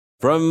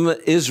From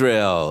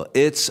Israel,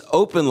 it's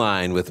Open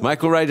Line with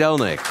Michael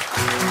Rydelnik.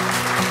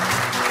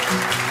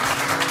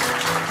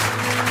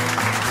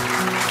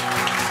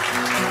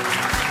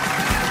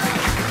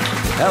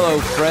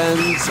 Hello,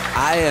 friends.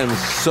 I am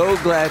so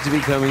glad to be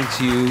coming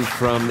to you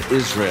from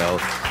Israel.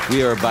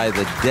 We are by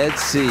the Dead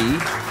Sea,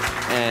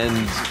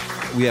 and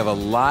we have a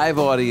live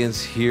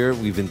audience here.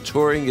 We've been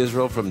touring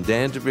Israel from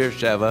Dan to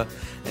Beersheba,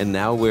 and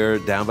now we're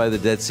down by the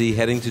Dead Sea,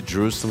 heading to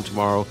Jerusalem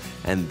tomorrow,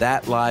 and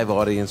that live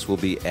audience will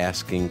be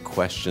asking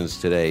questions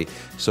today.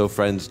 So,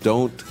 friends,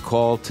 don't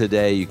call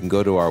today. You can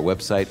go to our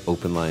website,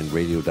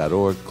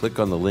 openlineradio.org, click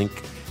on the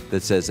link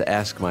that says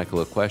Ask Michael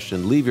a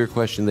Question. Leave your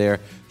question there.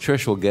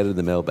 Trish will get it in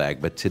the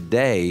mailbag. But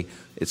today,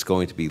 it's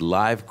going to be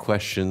live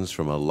questions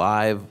from a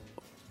live,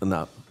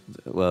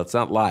 it's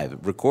not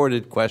live,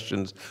 recorded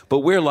questions, but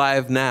we're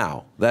live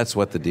now. That's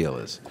what the deal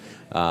is.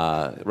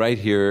 Right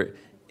here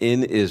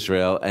in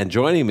Israel. And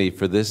joining me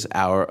for this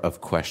hour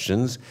of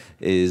questions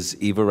is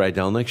Eva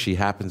Rydelnik. She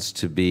happens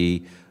to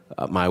be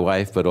my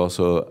wife, but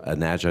also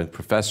an adjunct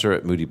professor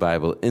at Moody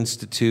Bible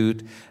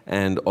Institute,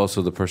 and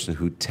also the person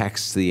who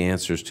texts the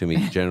answers to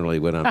me generally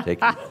when I'm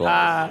taking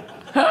calls.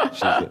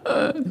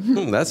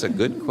 That's a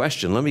good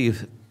question. Let me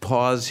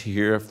pause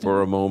here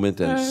for a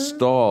moment and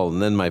stall,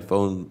 and then my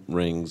phone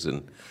rings,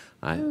 and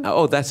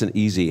that's an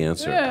easy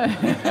answer.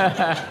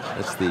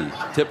 That's the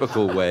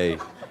typical way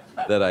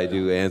that I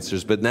do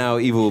answers, but now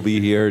Eva will be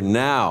here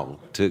now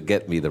to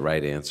get me the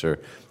right answer.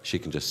 She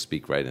can just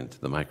speak right into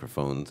the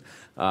microphones.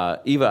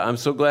 Eva, I'm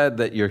so glad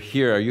that you're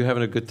here. Are you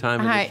having a good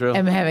time in Israel?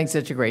 I'm having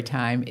such a great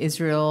time.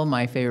 Israel,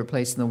 my favorite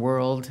place in the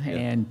world,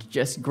 and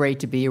just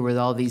great to be here with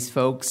all these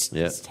folks,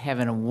 just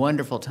having a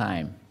wonderful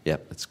time.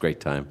 Yep, it's a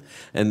great time.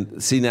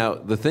 And see, now,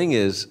 the thing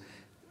is,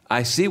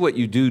 I see what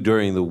you do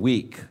during the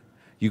week.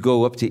 You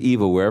go up to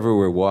Eva wherever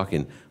we're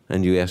walking,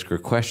 and you ask her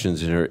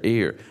questions in her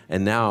ear.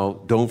 And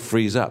now, don't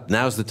freeze up.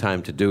 Now's the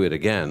time to do it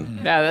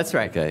again. Yeah, that's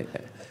right.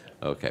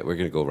 Okay, we're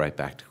going to go right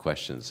back to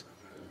questions.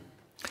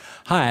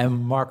 Hi,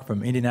 I'm Mark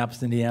from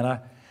Indianapolis,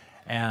 Indiana.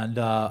 And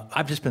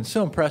I've just been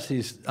so impressed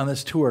on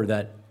this tour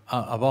that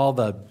of all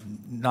the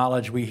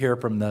knowledge we hear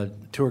from the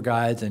tour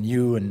guides and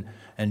you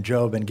and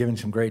Joe have been giving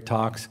some great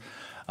talks.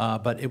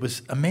 But it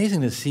was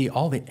amazing to see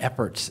all the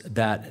efforts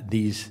that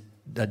these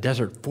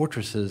desert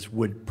fortresses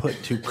would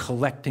put to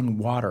collecting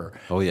water.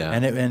 Oh, yeah.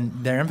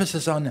 And their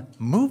emphasis on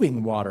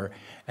moving water.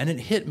 And it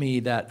hit me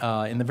that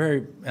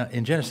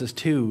in Genesis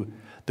 2,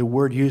 the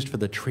word used for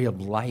the tree of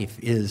life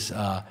is,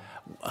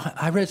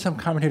 I read some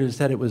commentators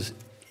that it would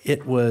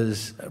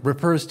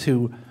refer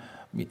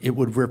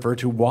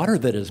to water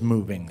that is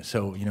moving.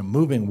 So,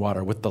 moving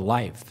water with the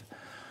life.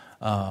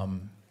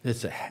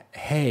 It's a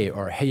hey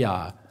or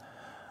heya.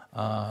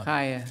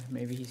 Chaya,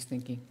 maybe he's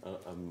thinking.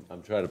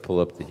 I'm trying to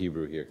pull up the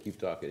Hebrew here. Keep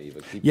talking,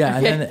 Eva.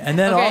 And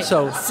then okay.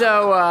 also,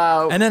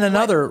 and then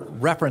another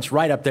reference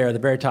right up there at the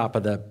very top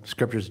of the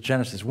scriptures,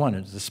 Genesis 1,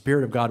 is the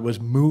Spirit of God was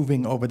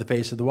moving over the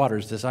face of the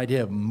waters. This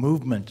idea of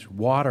movement,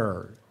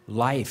 water,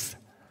 life,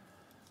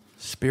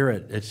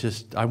 spirit. It's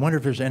just, I wonder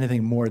if there's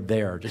anything more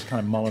there, just kind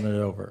of mulling it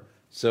over.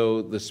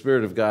 So the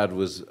Spirit of God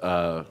was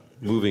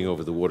moving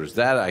over the waters.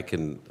 That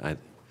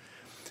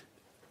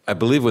I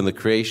believe when the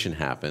creation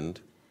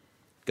happened,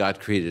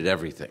 God created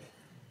everything.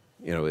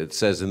 It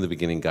says in the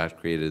beginning, God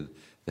created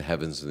the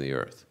heavens and the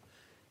earth.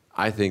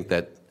 I think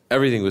that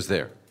everything was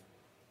there.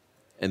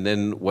 And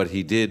then what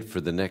he did for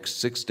the next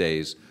 6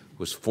 days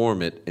was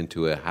form it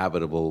into a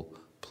habitable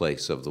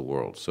place of the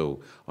world.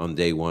 So on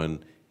day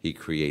one, he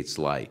creates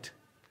light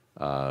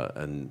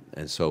and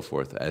so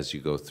forth as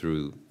you go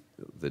through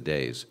the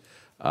days.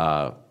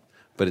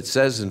 But it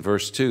says in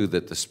verse 2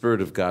 that the Spirit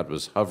of God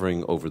was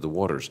hovering over the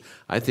waters.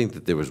 I think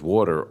that there was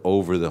water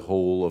over the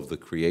whole of the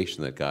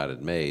creation that God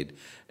had made.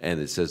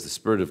 And it says the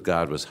Spirit of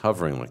God was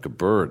hovering, like a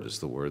bird is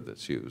the word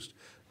that's used,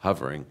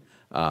 hovering,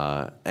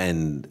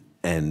 and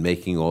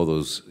making all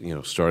those,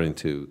 starting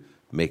to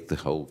make the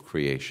whole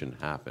creation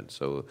happen.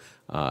 So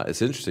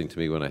it's interesting to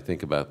me when I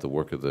think about the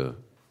work of the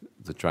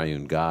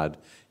triune God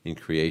in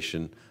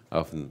creation. I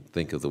often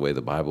think of the way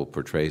the Bible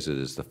portrays it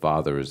as the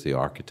Father is the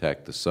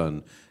architect, the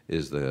Son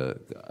is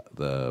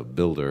the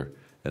builder,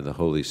 and the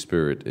Holy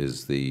Spirit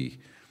is the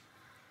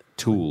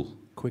tool,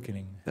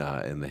 quickening,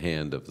 in the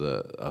hand of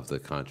the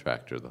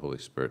contractor, the Holy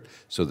Spirit.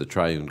 So the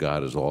triune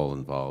God is all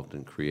involved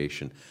in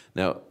creation.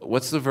 Now,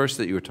 what's the verse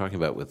that you were talking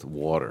about with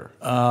water?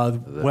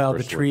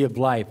 The tree of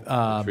life.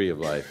 The tree of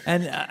life.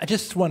 And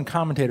just one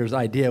commentator's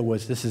idea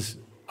was this is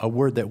a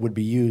word that would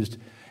be used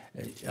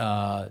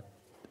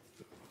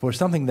for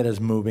something that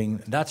is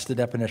moving. That's the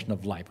definition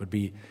of life. Would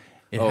be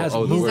it has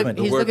movement.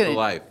 The word for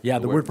life. Yeah,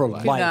 the word for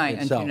life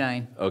itself.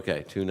 2:9.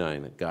 Okay,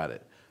 2:9. Got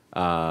it.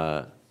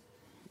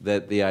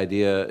 That the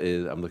idea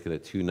is, I'm looking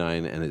at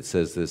 2:9, and it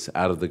says this: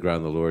 out of the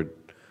ground the Lord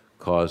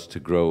caused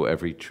to grow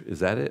every tree. Is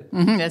that it?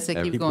 Mm-hmm, that's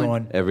it. Keep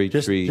going. Every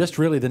tree. Just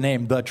really the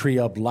name, the tree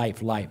of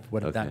life. Life.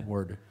 What is that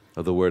word?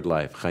 Oh, the word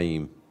life.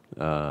 Chaim.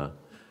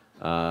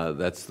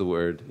 That's the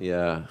word.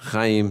 Yeah,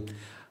 Chaim.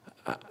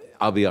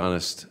 I'll be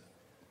honest.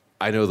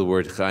 I know the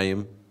word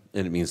Chaim,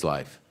 and it means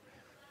life.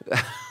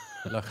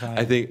 L'chaim.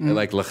 I think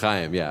like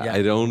l'chaim, yeah.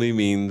 It only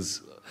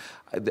means,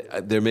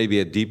 there may be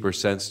a deeper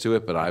sense to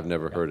it, but I've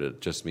never heard it.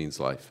 It just means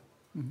life.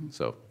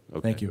 So,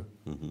 okay. Thank you.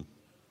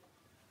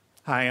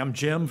 Hi, I'm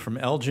Jim from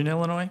Elgin,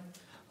 Illinois.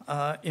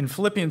 In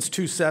Philippians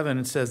 2:7,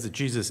 it says that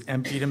Jesus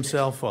emptied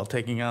himself while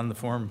taking on the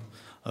form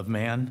of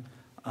man.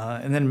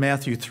 And then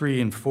Matthew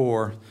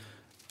 3:4,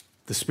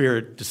 the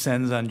Spirit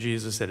descends on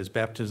Jesus at his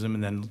baptism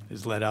and then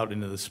is led out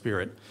into the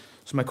Spirit.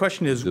 So my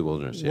question is, The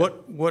wilderness, yeah.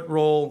 what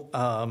role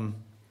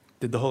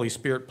did the Holy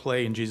Spirit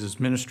play in Jesus'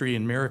 ministry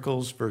and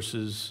miracles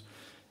versus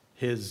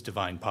his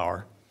divine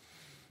power?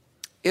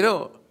 You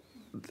know,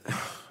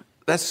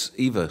 that's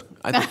Eva.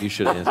 I think you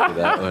should answer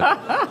that one.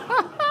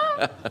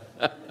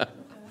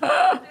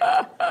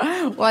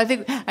 Well, I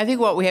think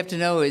what we have to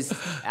know is,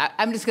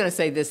 I'm just going to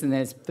say this, and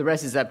then the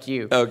rest is up to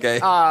you. Okay.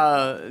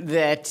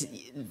 That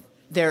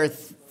there are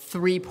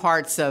three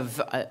parts of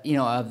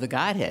of the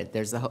Godhead.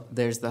 There's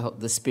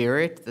the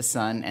Spirit, the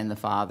Son, and the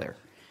Father,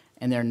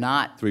 and they're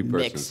not Three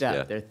persons, mixed up.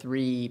 yeah. They're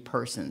three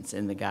persons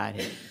in the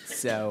Godhead.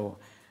 So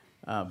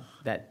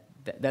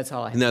that's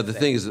all I have Now, to the say.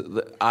 thing is,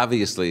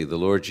 obviously, the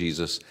Lord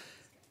Jesus,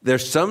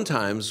 there's some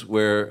times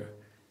where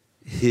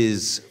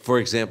for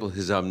example,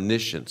 his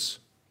omniscience.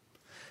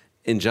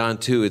 In John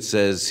 2, it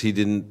says he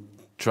didn't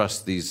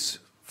trust these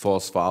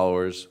false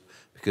followers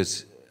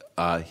because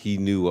he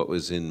knew what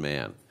was in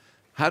man.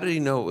 How did he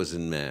know it was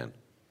in man?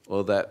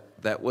 Well,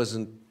 that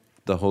wasn't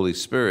the Holy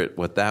Spirit.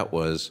 What that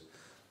was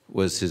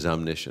his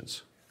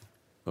omniscience.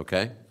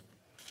 Okay?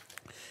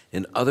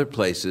 In other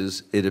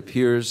places, it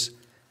appears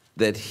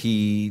that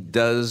he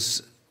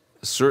does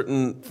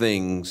certain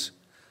things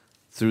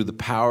through the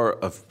power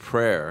of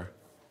prayer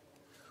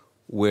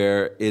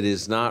where it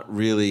is not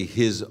really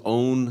his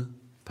own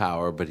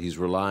power, but he's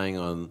relying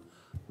on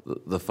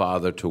the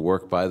Father to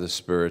work by the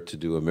Spirit to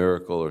do a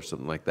miracle or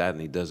something like that, and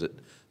he does it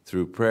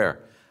through prayer.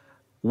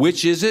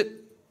 Which is it?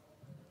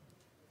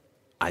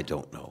 I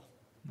don't know.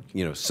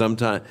 You know,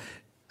 sometimes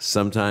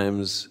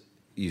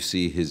you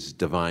see his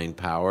divine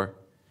power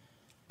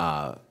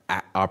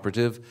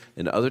operative,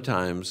 and other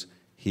times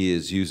he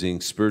is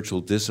using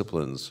spiritual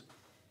disciplines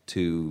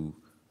to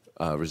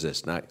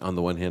resist. Now, on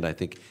the one hand, I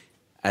think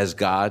as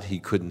God, he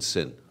couldn't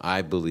sin.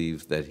 I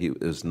believe that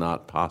it was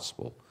not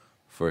possible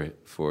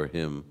for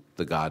him,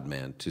 the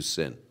God-man, to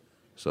sin.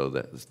 So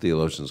that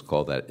theologians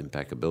call that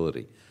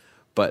impeccability.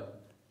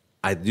 But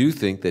I do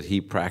think that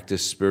he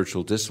practiced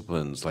spiritual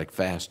disciplines like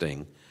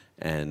fasting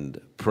and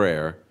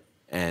prayer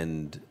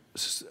and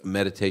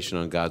meditation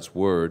on God's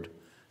word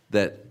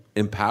that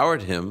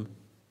empowered him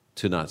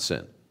to not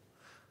sin.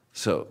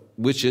 So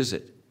which is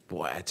it?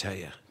 Boy, I tell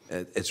you,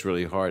 it's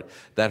really hard.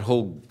 That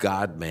whole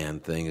God-man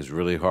thing is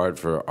really hard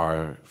for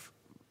our,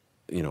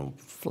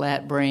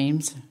 Flat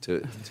brains.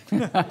 to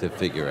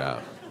figure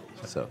out.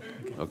 So,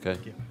 okay.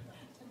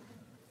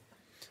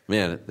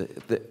 Man,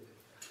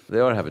 they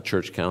ought to have a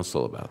church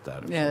council about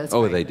that. Yeah, that's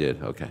Oh, right. they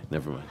did. Okay,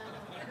 never mind.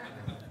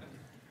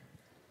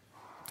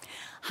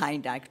 Hi,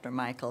 Dr.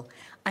 Michael.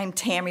 I'm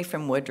Tammy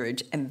from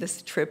Woodridge, and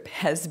this trip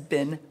has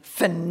been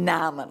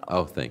phenomenal.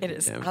 Oh, thank you, It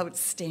is Tammy.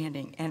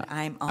 outstanding, and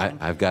I'm on.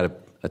 I've got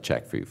a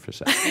check for you for a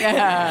second.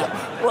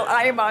 Well,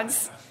 I am on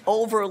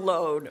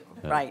overload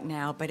right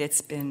now, but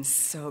it's been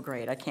so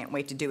great. I can't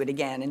wait to do it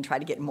again and try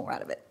to get more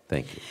out of it.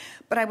 Thank you.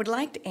 But I would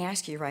like to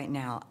ask you right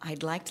now,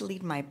 I'd like to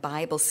lead my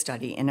Bible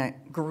study in a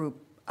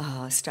group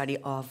study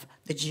of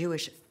the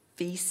Jewish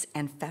feasts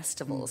and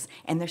festivals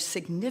and their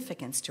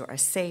significance to our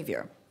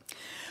Savior.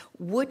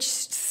 Which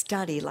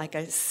study, like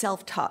a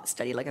self-taught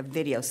study, like a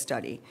video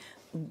study,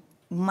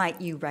 might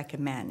you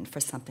recommend for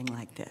something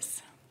like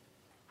this?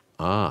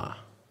 Ah.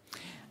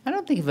 I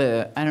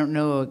don't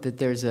know that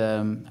there's there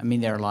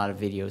are a lot of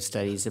video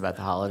studies about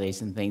the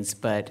holidays and things,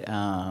 but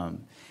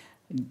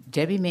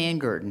Debbie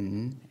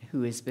Mangurten,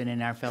 who has been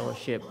in our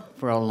fellowship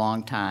for a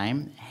long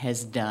time,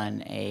 has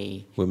done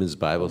a Women's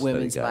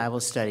Bible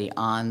study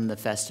on the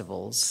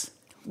festivals.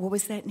 What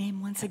was that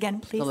name once again,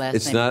 please? The last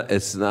It's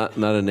name.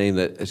 not a name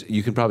that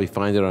you can probably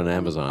find it on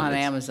Amazon. On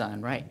It's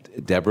Amazon,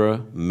 right. Deborah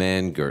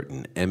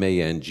Mangurten,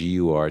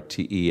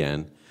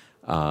 Mangurten,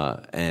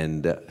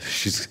 and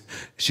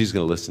she's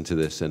going to listen to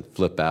this and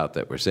flip out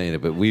that we're saying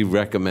it. But we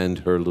recommend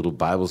her little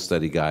Bible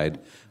study guide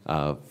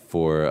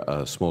for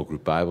a small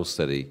group Bible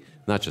study,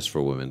 not just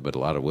for women, but a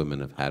lot of women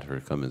have had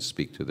her come and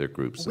speak to their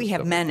groups. We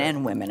have men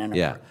and women in our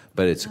Yeah, group.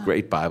 but it's a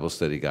great Bible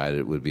study guide.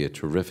 It would be a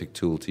terrific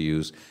tool to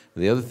use.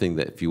 And the other thing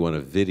that if you want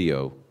a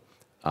video,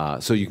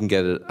 so you can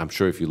get it, I'm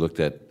sure if you looked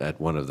at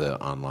one of the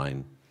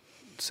online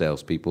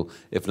salespeople.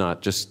 If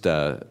not, just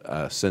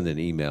send an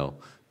email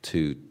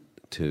to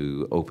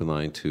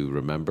OpenLine to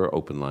remember,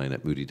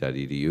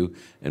 openline@moody.edu,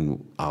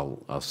 and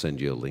I'll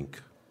send you a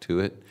link to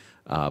it.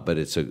 But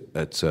it's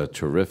a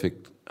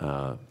terrific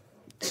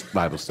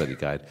Bible study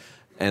guide.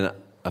 And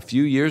a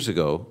few years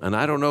ago, and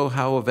I don't know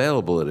how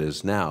available it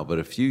is now, but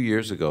a few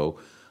years ago,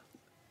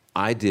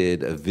 I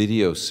did a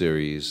video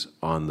series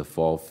on of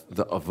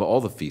all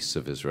the feasts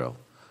of Israel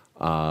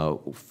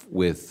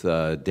with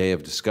Day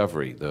of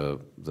Discovery, the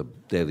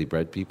Daily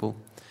Bread people.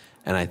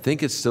 And I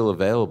think it's still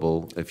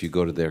available if you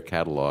go to their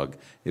catalog.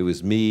 It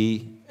was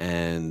me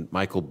and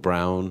Michael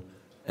Brown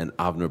and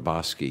Avner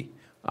Bosky.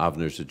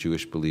 Avner's a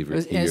Jewish believer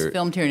It here. was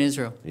filmed here in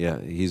Israel. Yeah,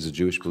 he's a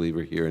Jewish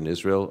believer here in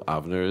Israel,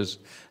 Avner is.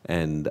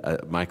 And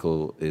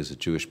Michael is a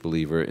Jewish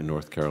believer in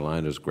North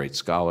Carolina, he's a great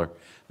scholar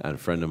and a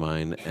friend of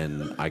mine.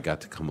 And I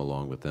got to come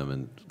along with them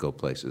and go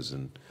places.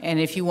 And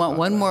if you want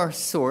one more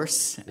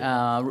source,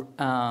 Revive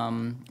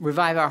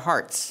Our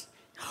Hearts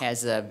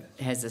has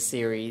a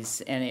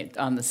series, and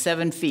on the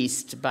Seven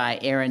Feasts by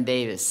Aaron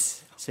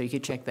Davis. So you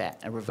could check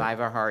that.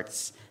 Revive Our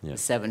Hearts, the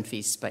Seven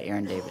Feasts by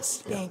Aaron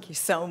Davis. Thank you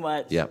so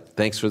much. Yeah,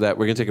 thanks for that.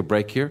 We're going to take a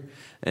break here,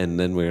 and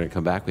then we're going to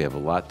come back. We have a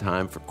lot of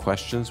time for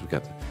questions. We've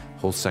got the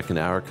whole second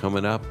hour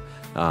coming up.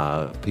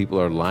 People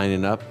are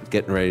lining up,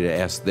 getting ready to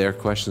ask their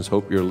questions.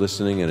 Hope you're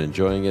listening and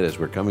enjoying it as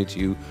we're coming to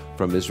you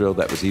from Israel.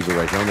 That was Eva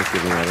Reidelnik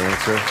giving that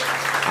answer.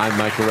 I'm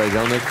Michael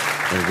Reidelnik,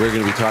 and we're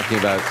going to be talking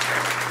about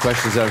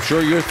questions that I'm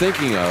sure you're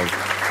thinking of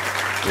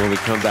when we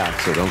come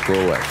back, so don't go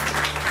away.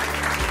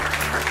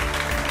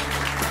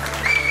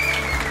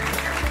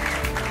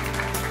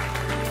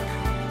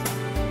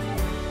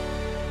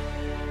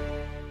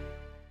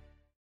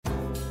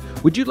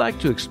 Would you like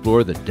to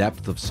explore the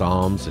depth of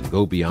Psalms and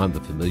go beyond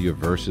the familiar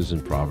verses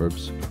and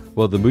Proverbs?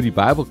 Well, the Moody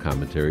Bible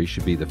Commentary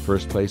should be the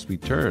first place we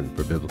turn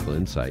for biblical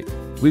insight.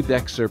 We've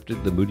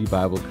excerpted the Moody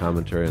Bible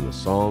Commentary on the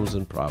Psalms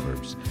and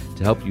Proverbs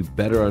to help you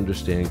better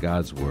understand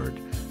God's Word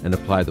and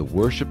apply the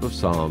worship of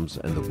Psalms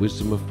and the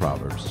wisdom of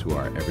Proverbs to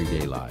our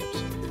everyday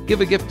lives.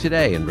 Give a gift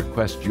today and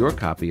request your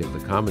copy of the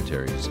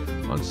commentaries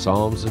on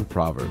Psalms and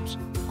Proverbs.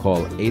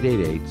 Call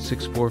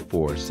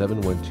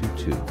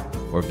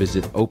 888-644-7122 or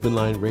visit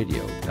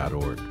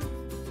openlineradio.org.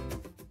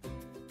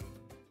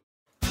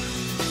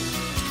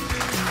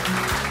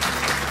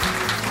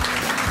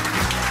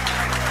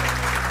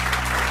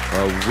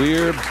 Well,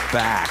 we're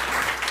back.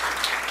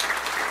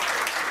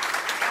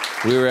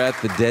 We were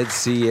at the Dead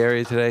Sea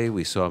area today.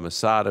 We saw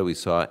Masada, we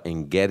saw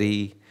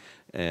En-Gedi,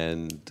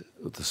 and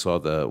saw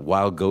the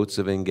wild goats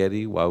of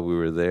En-Gedi while we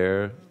were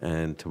there.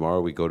 And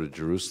tomorrow we go to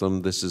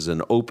Jerusalem. This is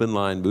an open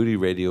line Moody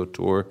Radio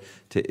tour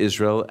to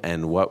Israel.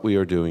 And what we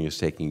are doing is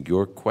taking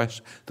your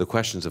the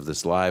questions of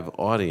this live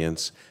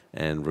audience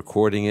and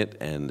recording it.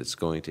 And it's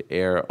going to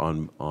air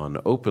on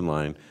open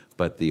line.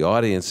 But the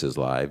audience is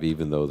live,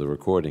 even though the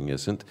recording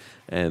isn't.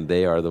 And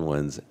they are the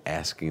ones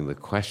asking the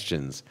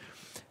questions.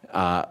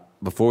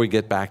 Before we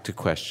get back to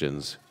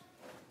questions,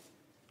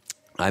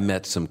 I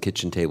met some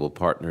kitchen table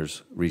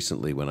partners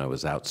recently when I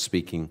was out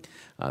speaking.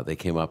 They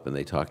came up and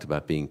they talked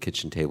about being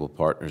kitchen table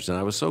partners. And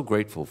I was so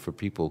grateful for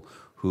people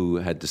who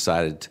had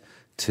decided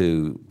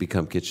to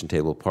become kitchen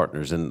table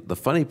partners. And the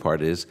funny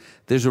part is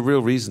there's a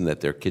real reason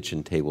that they're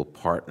kitchen table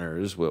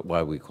partners,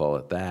 why we call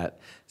it that.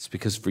 It's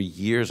because for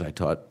years I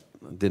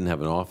didn't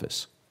have an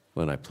office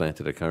when I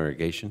planted a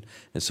congregation.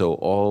 And so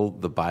all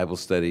the Bible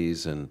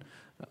studies and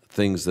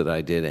things that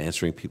I did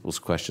answering people's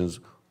questions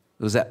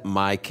was at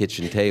my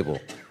kitchen table.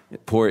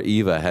 Poor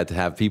Eva had to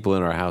have people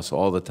in our house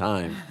all the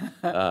time.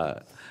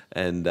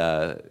 And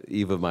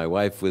Eva, my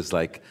wife, was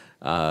like,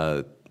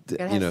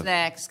 Gotta have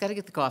snacks, gotta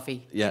get the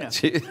coffee. Yeah.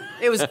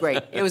 It was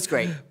great. It was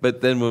great.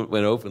 But then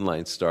when Open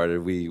Line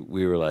started, we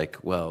were like,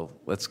 well,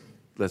 let's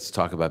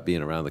talk about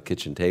being around the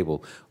kitchen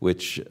table,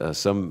 which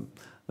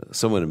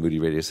someone in Moody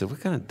Radio said,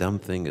 what kind of dumb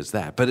thing is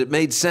that? But it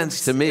made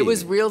sense to me. It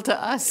was real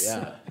to us.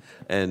 Yeah.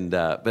 And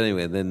but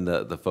anyway, then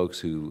the folks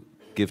who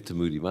give to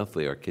Moody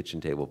Monthly are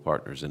kitchen table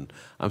partners, and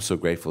I'm so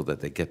grateful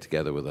that they get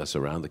together with us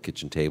around the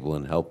kitchen table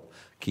and help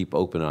keep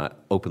Open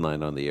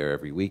Line on the air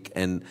every week.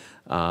 And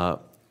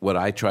what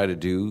I try to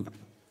do,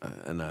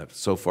 and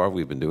so far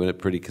we've been doing it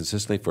pretty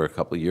consistently for a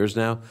couple of years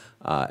now,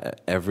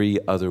 every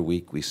other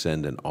week we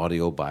send an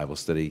audio Bible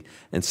study,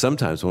 and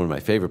sometimes one of my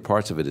favorite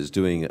parts of it is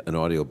doing an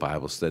audio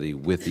Bible study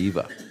with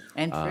Eva.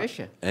 And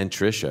Tricia.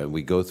 And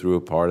we go through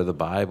a part of the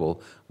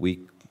Bible.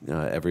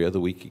 Every other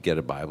week you get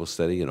a Bible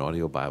study, an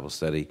audio Bible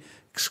study,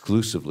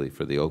 exclusively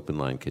for the Open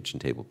Line Kitchen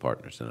Table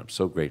Partners, and I'm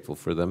so grateful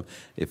for them.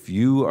 If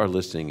you are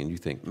listening and you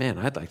think, man,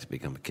 I'd like to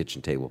become a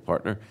kitchen table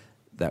partner,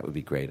 that would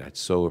be great. I'd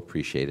so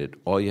appreciate it.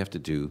 All you have to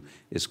do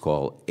is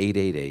call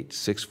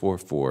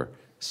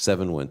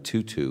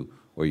 888-644-7122,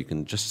 or you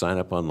can just sign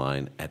up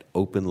online at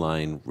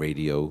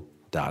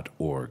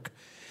openlineradio.org.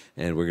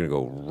 And we're going to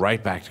go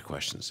right back to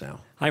questions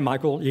now. Hi,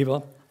 Michael,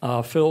 Eva.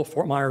 Phil,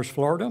 Fort Myers,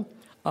 Florida.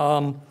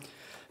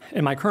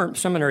 In my current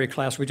seminary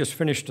class, we just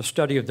finished a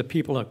study of the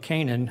people of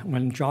Canaan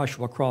when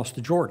Joshua crossed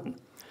the Jordan.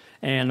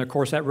 And, of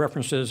course, that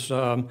references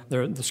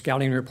the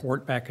scouting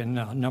report back in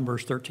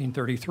Numbers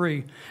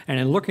 13:33. And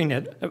in looking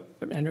at,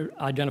 and it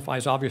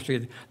identifies, obviously,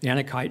 the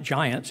Anakite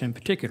giants in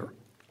particular.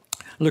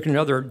 Looking at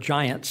other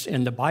giants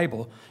in the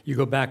Bible, you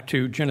go back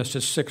to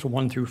Genesis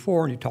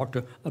 6:1-4, and you talk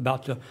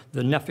about the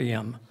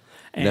Nephilim.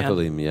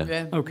 Nephilim,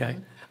 yeah. Okay.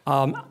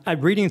 I'm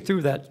reading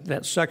through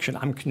that section.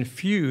 I'm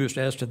confused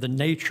as to the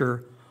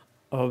nature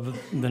of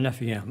the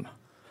Nephilim.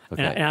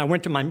 Okay. And I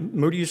went to my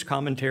Moody's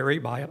commentary,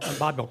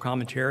 Bible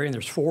commentary, and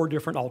there's 4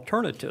 different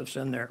alternatives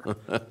in there.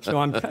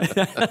 So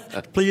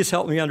please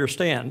help me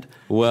understand.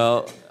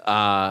 Well,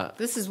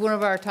 This is one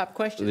of our top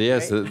questions.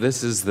 yes, right?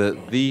 this is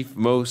the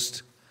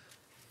most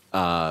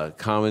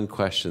common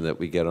question that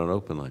we get on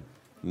Open Line.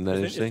 Isn't that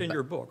It's interesting? in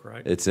your book,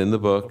 right? It's in the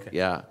book, Okay.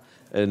 yeah.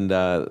 And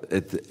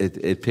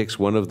it picks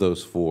one of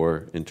those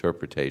 4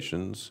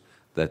 interpretations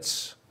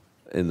that's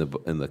in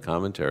the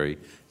commentary.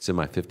 It's in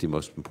my 50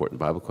 most important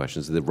Bible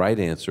questions. The right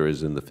answer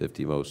is in the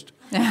 50 most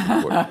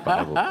important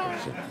Bible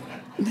questions.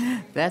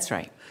 That's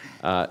right.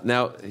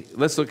 Now,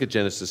 let's look at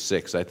Genesis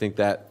 6. I think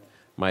that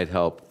might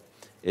help.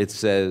 It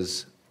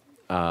says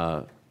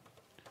here,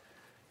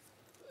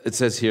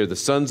 the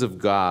sons of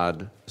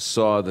God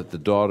saw that the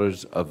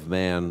daughters of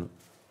man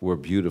were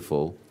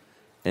beautiful,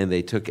 and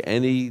they took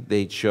any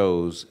they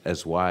chose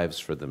as wives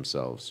for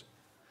themselves.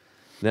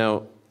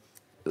 Now,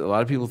 a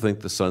lot of people think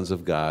the sons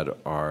of God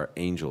are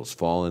angels,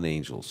 fallen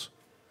angels.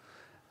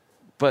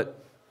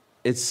 But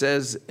it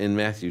says in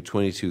Matthew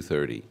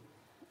 22:30,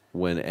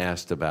 when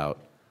asked about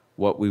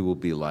what we will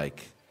be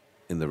like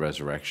in the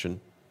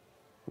resurrection,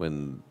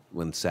 when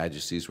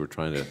Sadducees were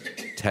trying to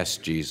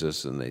test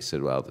Jesus, and they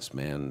said, well, this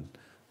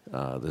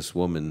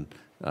woman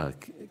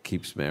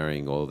keeps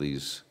marrying all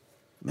these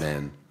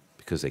men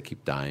because they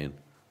keep dying,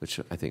 which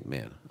I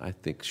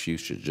think she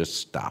should just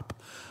stop.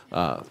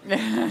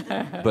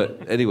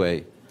 But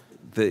anyway,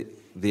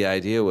 the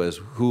idea was,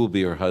 who will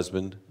be her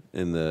husband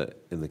in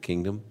the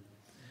kingdom?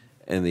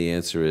 And the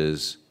answer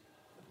is,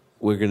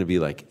 we're going to be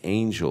like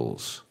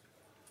angels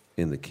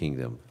in the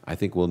kingdom. I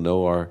think we'll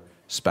know our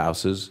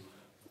spouses,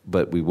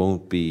 but we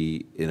won't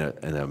be in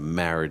a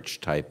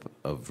marriage type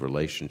of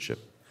relationship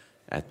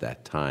at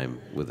that time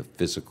with a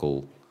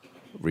physical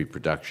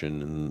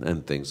reproduction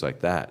and things like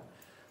that.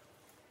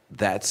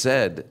 That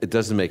said, it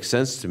doesn't make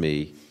sense to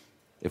me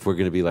if we're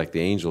going to be like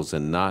the angels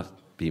and not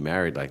be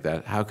married like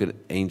that. How could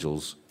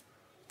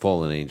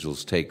fallen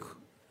angels, take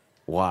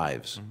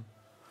wives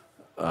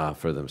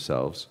for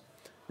themselves?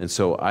 And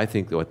so I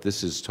think that what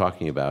this is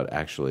talking about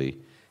actually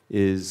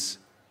is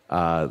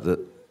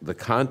the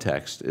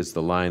context is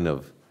the line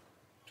of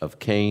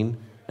Cain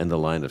and the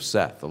line of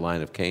Seth. The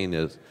line of Cain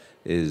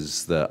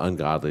is the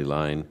ungodly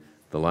line.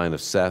 The line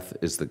of Seth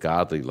is the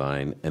godly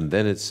line. And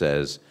then it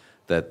says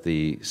that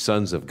the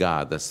sons of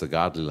God, that's the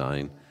godly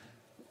line,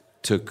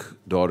 took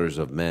daughters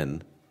of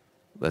men,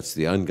 that's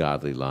the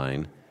ungodly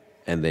line,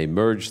 and they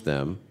merged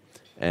them,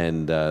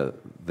 and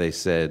they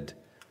said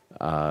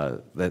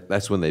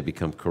that's when they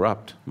become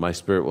corrupt. My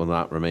spirit will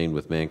not remain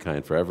with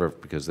mankind forever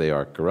because they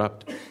are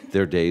corrupt.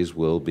 Their days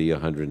will be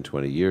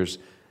 120 years.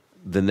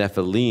 The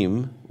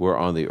Nephilim were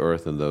on the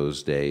earth in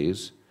those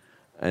days,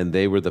 and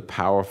they were the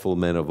powerful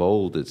men of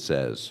old, it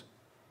says,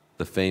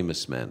 the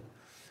famous men.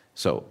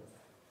 So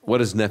what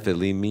does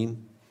Nephilim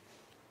mean?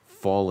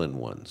 Fallen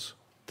ones.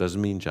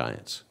 Doesn't mean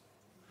giants.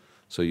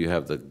 So you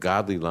have the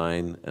godly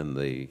line and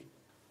the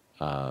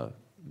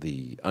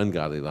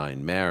ungodly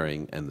line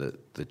marrying, and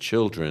the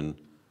children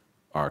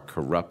are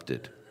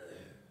corrupted.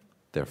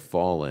 They're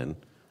fallen.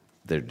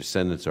 Their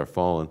descendants are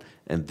fallen.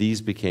 And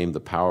these became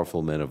the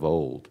powerful men of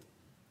old,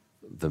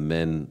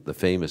 the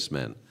famous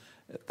men.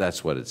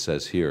 That's what it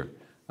says here.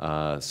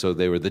 So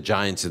they were the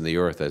giants in the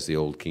earth, as the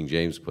old King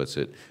James puts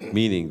it,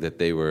 meaning that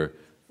they were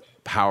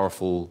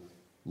powerful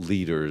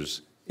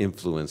leaders,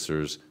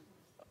 influencers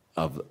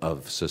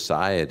of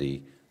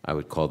society. I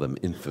would call them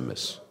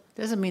infamous.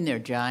 Doesn't mean they're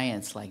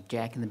giants like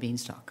Jack and the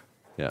Beanstalk.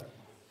 Yeah.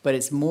 But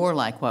it's more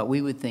like what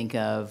we would think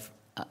of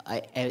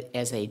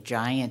as a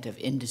giant of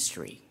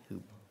industry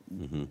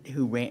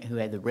who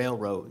had the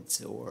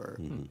railroads or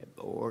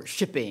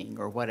shipping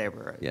or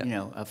whatever.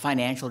 Yeah. A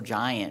financial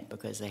giant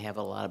because they have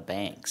a lot of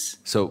banks.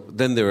 So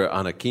then there were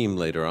Anakim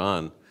later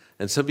on,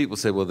 and some people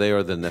say, well, they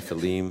are the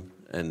Nephilim,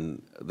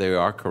 and they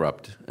are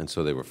corrupt, and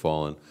so they were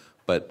fallen.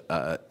 But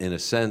in a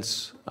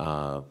sense,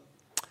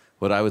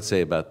 what I would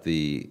say about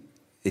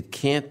it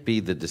can't be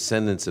the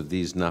descendants of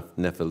these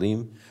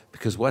Nephilim,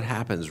 because what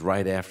happens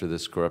right after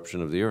this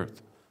corruption of the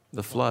earth?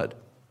 The flood.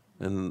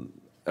 And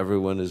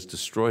everyone is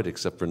destroyed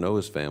except for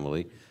Noah's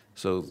family,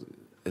 so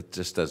it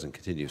just doesn't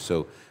continue.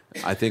 So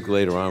I think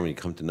later on when you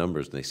come to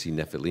Numbers and they see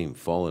Nephilim,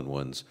 fallen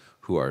ones,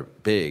 who are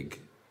big,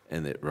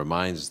 and it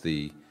reminds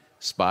the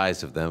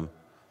spies of them,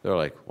 they're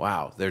like,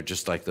 wow, they're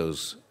just like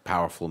those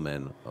powerful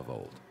men of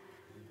old.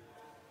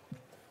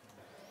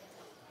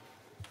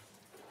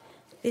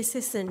 This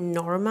is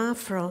Norma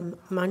from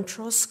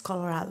Montrose,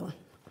 Colorado.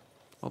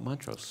 Oh,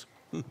 Montrose.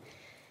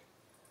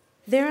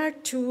 There are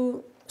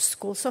 2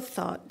 schools of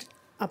thought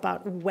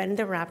about when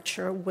the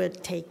rapture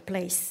would take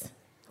place.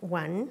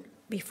 1,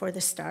 before the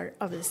start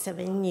of the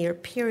 7-year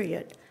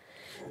period.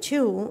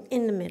 2,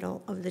 in the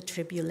middle of the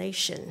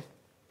tribulation.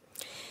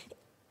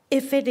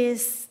 If it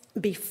is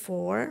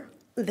before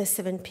the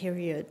 7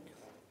 period,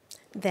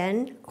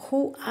 then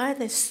who are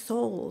the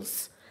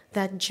souls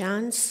that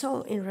John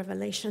saw in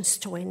Revelation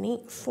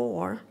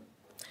 24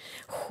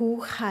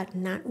 who had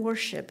not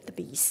worshipped the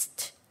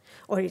beast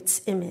or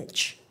its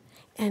image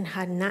and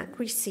had not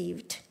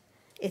received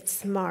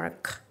its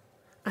mark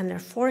on their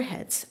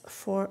foreheads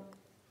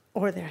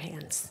or their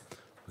hands.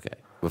 Okay.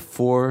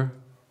 Before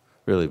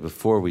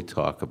we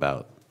talk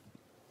about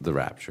the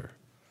rapture,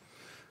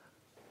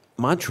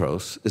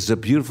 Montrose is a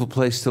beautiful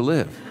place to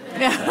live.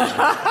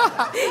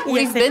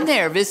 We've been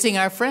there visiting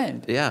our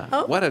friend. Yeah.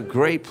 Oh. What a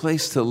great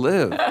place to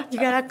live. You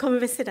gotta come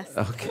visit us.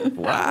 Okay.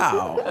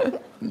 Wow.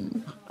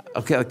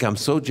 Okay, like I'm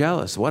so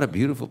jealous. What a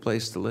beautiful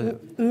place to live.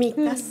 Mi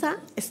casa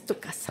es tu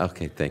casa.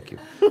 Okay, thank you.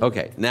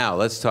 Okay, now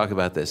let's talk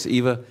about this.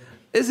 Eva,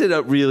 is it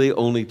really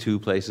only two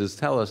places?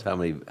 Tell us how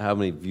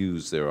many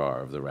views there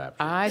are of the rapture.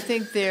 I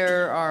think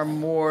there are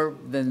more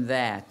than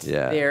that.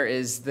 Yeah. There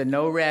is the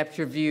no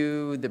rapture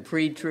view, the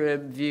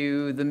pre-trib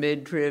view, the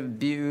mid-trib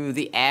view,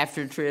 the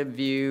after-trib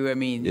view. I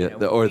mean, Yeah,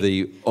 or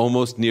the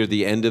almost near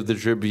the end of the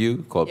trib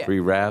view called Yeah.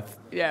 pre-wrath.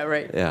 yeah,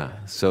 right. Yeah,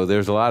 so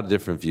there's a lot of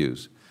different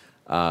views.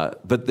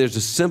 But there's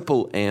a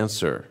simple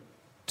answer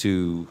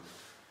to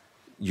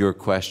your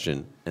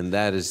question, and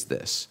that is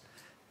this,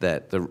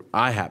 that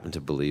I happen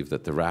to believe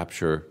that the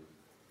rapture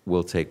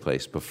will take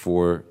place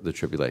before the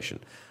tribulation.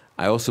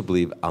 I also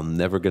believe I'm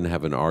never going to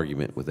have an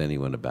argument with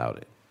anyone about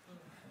it,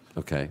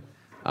 okay?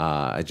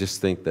 I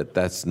just think that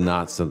that's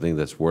not something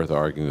that's worth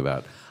arguing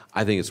about.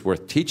 I think it's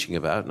worth teaching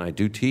about, and I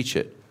do teach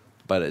it,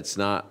 but it's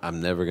not,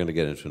 I'm never going to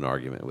get into an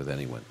argument with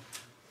anyone.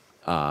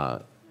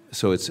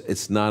 So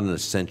it's not an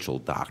essential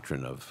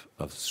doctrine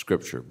of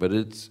Scripture, but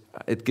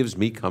it gives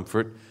me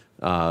comfort,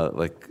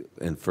 like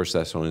in 1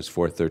 Thessalonians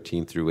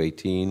 4:13 through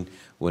 18,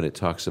 when it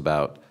talks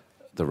about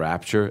the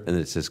rapture, and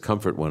it says,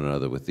 comfort one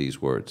another with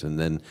these words. And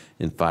then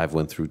in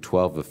 5:1 through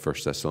 12 of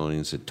 1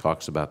 Thessalonians, it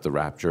talks about the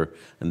rapture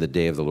and the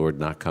day of the Lord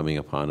not coming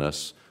upon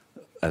us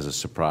as a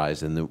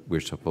surprise, and that we're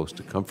supposed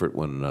to comfort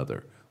one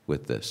another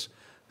with this.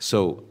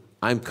 So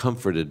I'm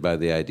comforted by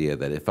the idea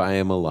that if I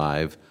am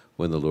alive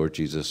when the Lord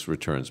Jesus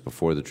returns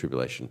before the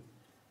tribulation,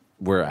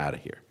 we're out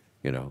of here,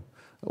 you know.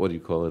 What do you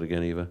call it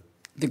again, Eva?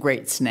 The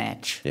great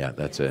snatch. Yeah,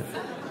 that's it.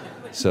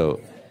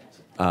 So,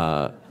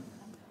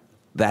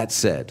 that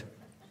said,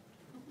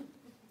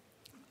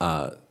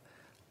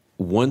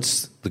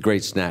 once the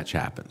great snatch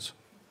happens,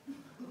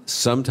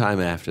 sometime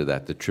after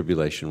that, the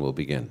tribulation will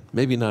begin.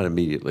 Maybe not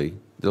immediately.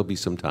 There'll be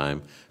some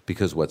time,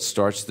 because what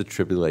starts the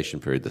tribulation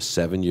period, the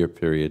 7-year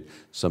period,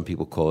 some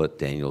people call it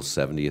Daniel's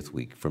 70th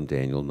week from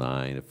Daniel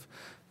 9,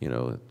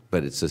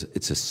 but it's a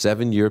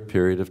 7-year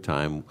period of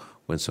time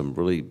when some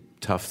really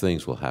tough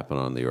things will happen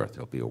on the earth.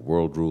 There'll be a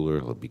world ruler,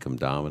 he'll become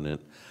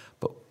dominant.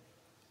 But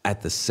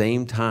at the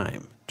same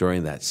time,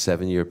 during that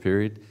 7-year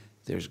period,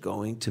 there's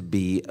going to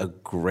be a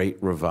great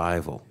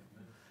revival.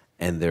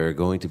 And there are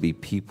going to be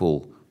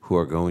people who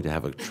are going to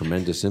have a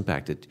tremendous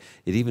impact. It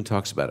even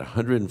talks about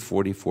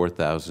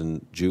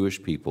 144,000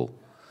 Jewish people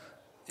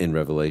in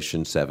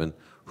Revelation 7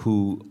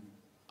 who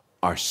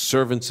are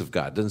servants of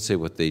God. It doesn't say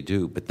what they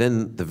do, but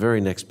then the very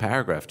next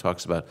paragraph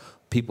talks about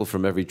people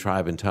from every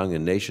tribe and tongue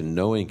and nation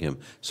knowing him.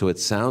 So it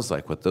sounds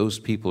like what those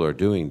people are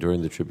doing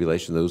during the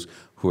tribulation, those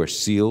who are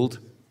sealed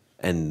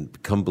and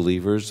become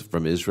believers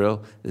from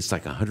Israel, it's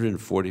like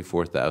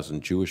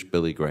 144,000 Jewish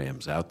Billy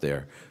Grahams out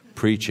there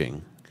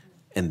preaching,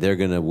 and they're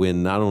going to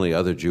win not only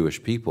other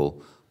Jewish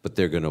people, but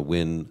they're going to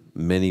win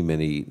many,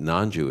 many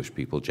non-Jewish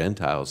people,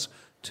 Gentiles,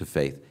 to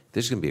faith.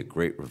 There's going to be a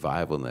great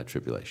revival in that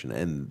tribulation,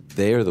 and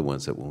they're the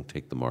ones that won't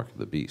take the mark of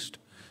the beast.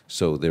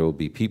 So there will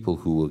be people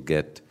who will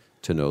get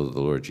to know the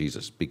Lord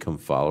Jesus, become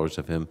followers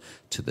of him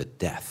to the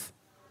death,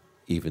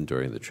 even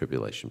during the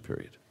tribulation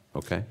period.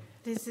 Okay?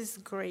 This is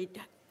great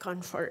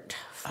comfort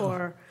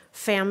for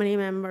family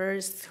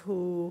members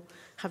who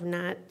have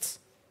not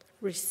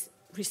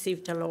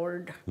received the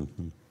Lord.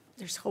 Mm-hmm.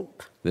 There's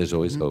hope. There's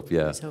always hope,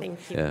 yeah.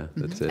 Thank you. Yeah,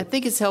 that's it. I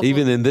think it's helpful.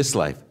 Even in this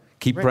life,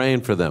 keep Right.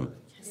 praying for them.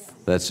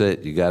 That's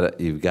it.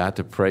 You've got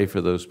to pray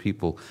for those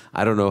people.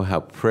 I don't know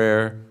how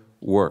prayer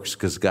works,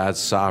 because God's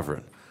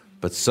sovereign,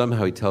 but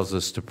somehow he tells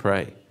us to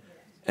pray.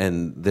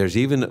 And there's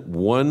even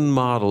one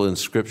model in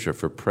Scripture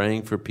for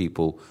praying for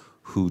people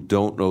who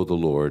don't know the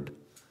Lord.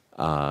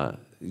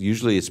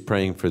 Usually it's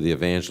praying for the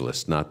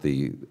evangelist, not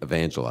the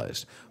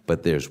evangelized.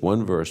 But there's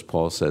one verse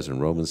Paul says in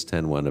Romans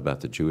 10:1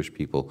 about the Jewish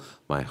people,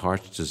 my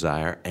heart's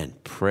desire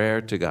and prayer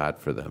to God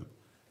for them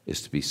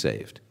is to be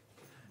saved.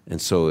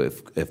 And so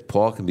if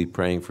Paul can be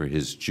praying for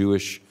his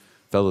Jewish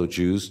fellow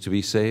Jews to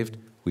be saved,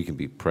 we can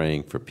be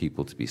praying for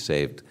people to be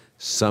saved.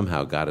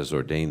 Somehow God has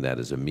ordained that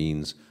as a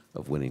means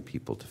of winning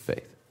people to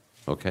faith.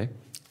 Okay?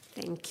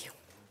 Thank you.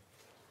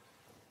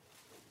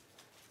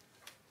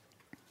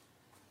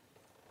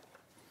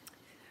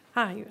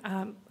 Hi,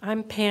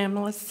 I'm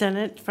Pamela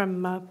Sennett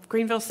from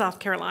Greenville, South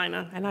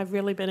Carolina, and I've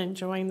really been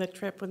enjoying the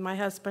trip with my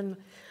husband,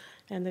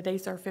 and the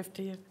days are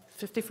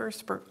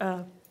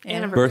 51st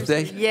anniversary.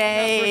 Birthday?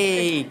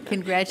 Yay!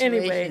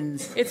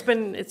 Congratulations.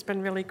 Anyway, it's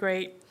been really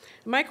great.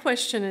 My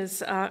question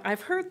is,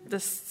 I've heard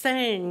the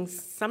saying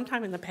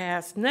sometime in the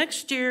past,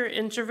 next year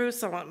in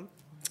Jerusalem,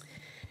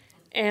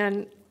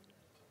 and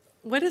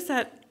what does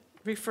that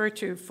refer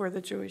to for the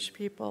Jewish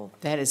people?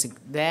 That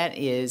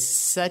is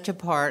such a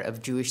part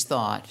of Jewish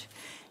thought.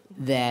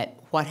 that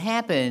what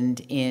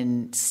happened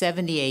in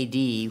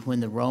 70 AD when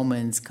the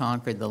Romans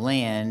conquered the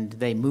land,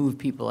 they moved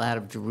people out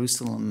of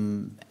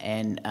Jerusalem,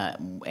 and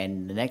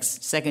the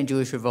next second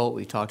Jewish revolt,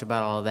 we talked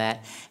about all of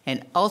that,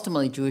 and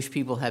ultimately Jewish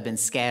people have been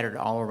scattered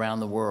all around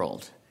the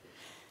world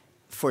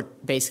for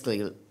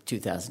basically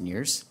 2,000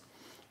 years.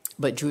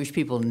 But Jewish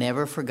people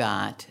never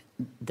forgot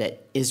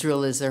that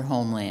Israel is their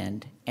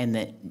homeland and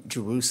that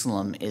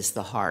Jerusalem is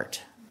the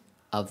heart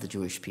of the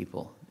Jewish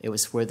people. It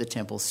was where the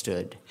temple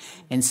stood.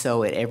 And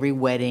so at every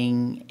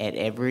wedding, at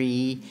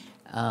every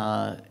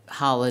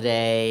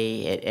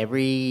holiday,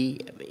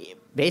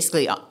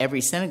 basically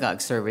every synagogue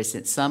service,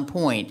 at some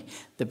point,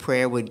 the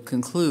prayer would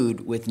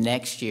conclude with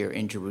next year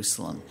in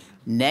Jerusalem.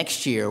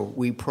 Next year,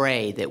 we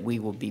pray that we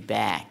will be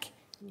back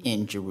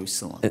in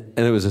Jerusalem. And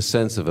it was a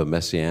sense of a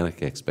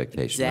messianic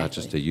expectation, not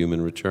Exactly. just a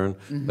human return,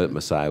 but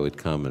Messiah would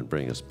come and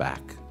bring us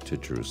back to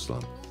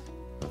Jerusalem.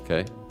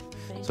 Okay?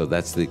 So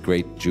that's the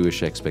great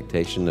Jewish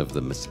expectation of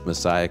the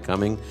Messiah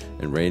coming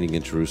and reigning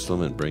in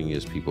Jerusalem and bringing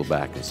his people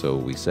back. And so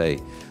we say,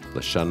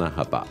 Lashana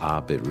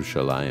Haba'ah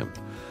B'Yerushalayim.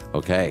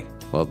 Okay,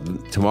 well,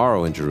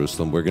 tomorrow in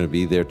Jerusalem, we're going to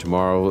be there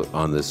tomorrow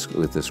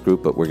with this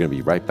group, but we're going to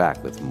be right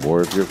back with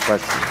more of your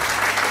questions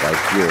right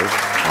here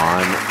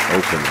on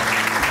Open Line.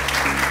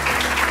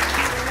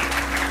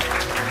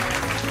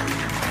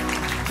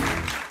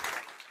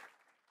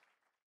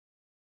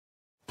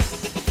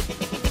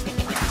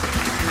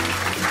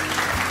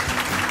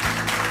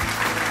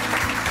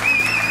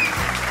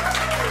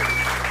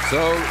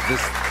 So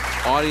this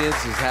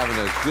audience is having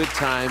a good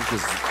time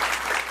because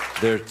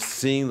they're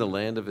seeing the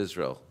land of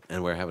Israel,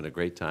 and we're having a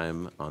great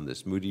time on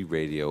this Moody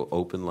Radio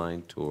Open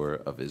Line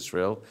Tour of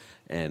Israel,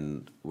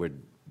 and we're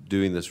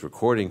doing this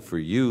recording for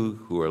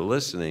you who are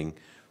listening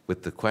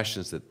with the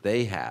questions that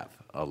they have,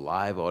 a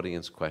live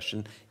audience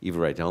question. Eva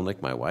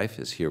Rydelnik, my wife,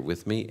 is here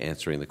with me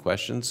answering the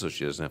questions, so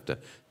she doesn't have to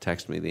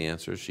text me the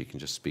answers. She can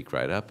just speak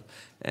right up.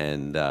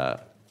 And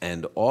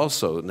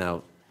also,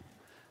 now,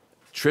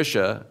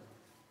 Tricia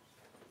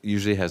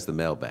usually has the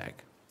mailbag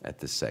at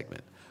this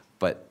segment,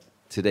 but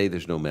today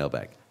there's no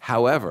mailbag.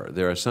 However,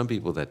 there are some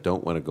people that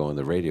don't want to go on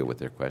the radio with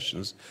their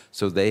questions,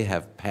 so they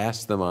have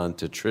passed them on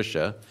to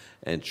Tricia,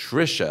 and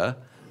Tricia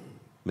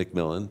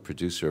McMillan,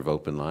 producer of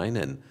Open Line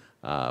and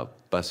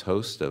bus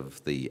host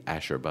of the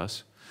Asher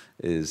Bus,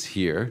 is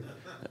here.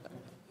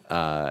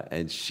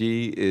 And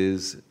she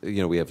is,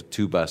 we have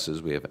two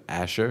buses. We have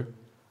Asher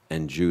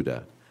and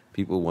Judah.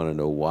 People want to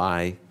know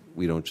why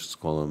we don't just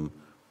call them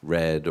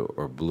red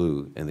or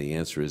blue, and the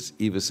answer is,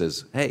 Eva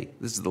says, hey,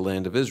 this is the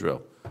land of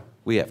Israel.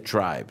 We have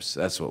tribes.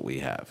 That's what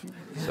we have.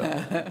 So,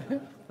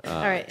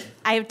 all right.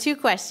 I have two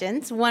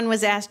questions. One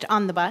was asked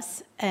on the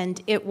bus,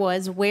 and it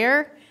was,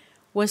 where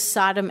was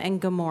Sodom and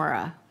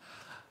Gomorrah?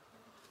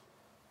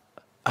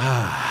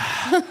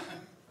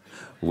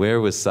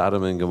 Where was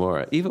Sodom and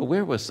Gomorrah? Eva,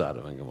 where was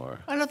Sodom and Gomorrah?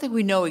 I don't think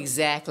we know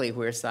exactly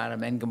where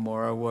Sodom and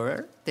Gomorrah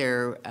were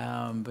there,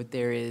 but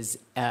there is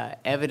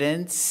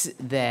evidence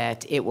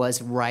that it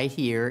was right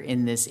here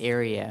in this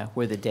area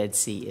where the Dead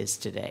Sea is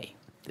today.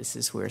 This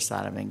is where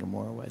Sodom and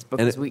Gomorrah was.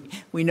 Because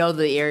we know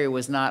the area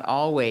was not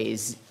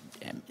always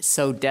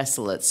so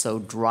desolate, so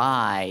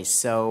dry,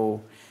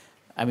 so,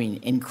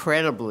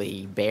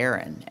 incredibly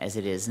barren as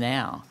it is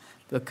now.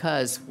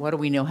 Because what do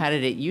we know? How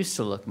did it used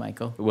to look,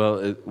 Michael?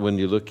 Well, when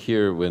you look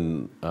here,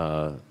 when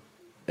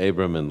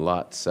Abram and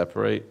Lot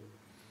separate,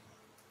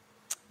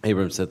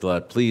 Abram said to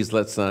Lot, please,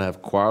 let's not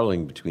have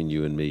quarreling between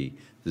you and me.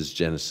 This is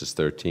Genesis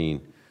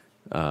 13.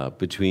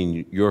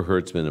 Between your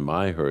herdsmen and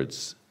my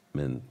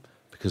herdsmen,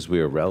 because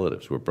we are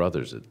relatives, we're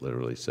brothers, it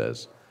literally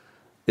says.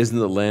 Isn't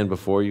the land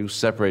before you?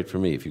 Separate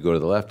from me. If you go to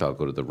the left, I'll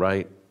go to the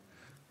right.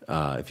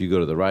 If you go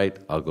to the right,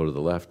 I'll go to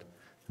the left.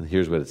 And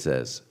here's what it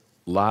says.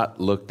 Lot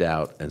looked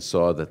out and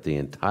saw that the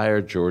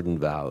entire Jordan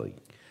Valley,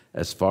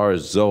 as far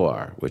as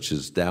Zoar, which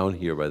is down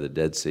here by the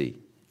Dead Sea,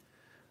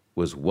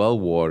 was well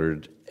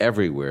watered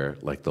everywhere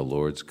like the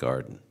Lord's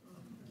garden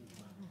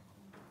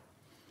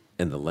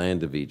in the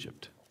land of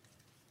Egypt.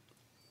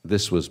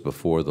 This was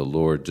before the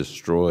Lord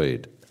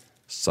destroyed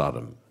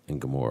Sodom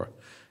and Gomorrah.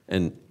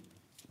 And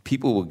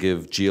people will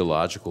give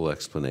geological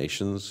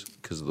explanations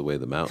because of the way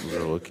the mountains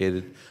are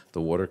located.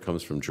 The water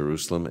comes from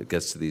Jerusalem. It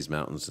gets to these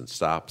mountains and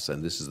stops,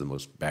 and this is the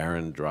most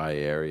barren, dry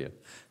area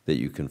that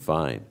you can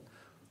find.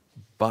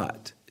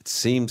 But it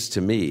seems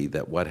to me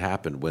that what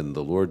happened when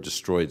the Lord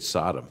destroyed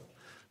Sodom,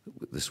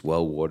 this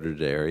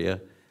well-watered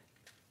area,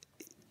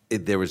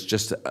 there was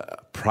just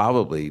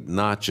probably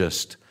not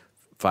just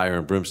fire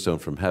and brimstone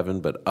from heaven,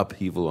 but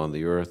upheaval on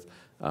the earth,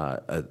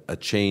 a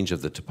change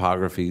of the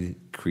topography,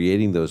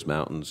 creating those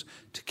mountains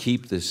to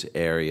keep this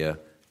area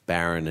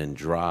barren and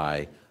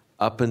dry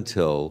up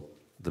until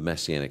the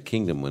Messianic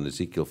kingdom, when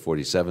Ezekiel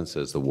 47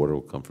 says the water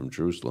will come from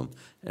Jerusalem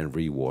and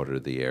re-water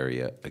the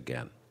area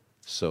again.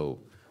 So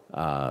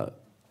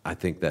I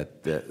think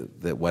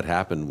that what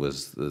happened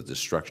was the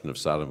destruction of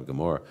Sodom and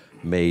Gomorrah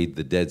made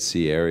the Dead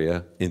Sea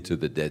area into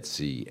the Dead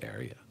Sea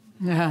area.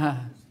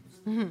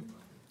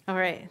 All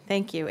right,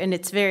 thank you. And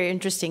it's very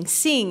interesting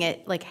seeing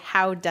it, like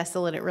how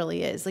desolate it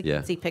really is. Like you Yeah.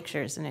 can see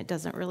pictures, and it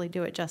doesn't really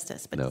do it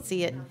justice. But No. to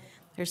see it,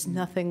 there's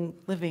nothing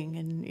living,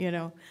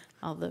 and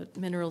all the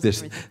minerals.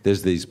 There's, and everything.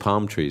 there's these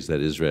palm trees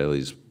that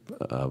Israelis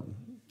Are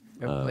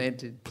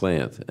planted.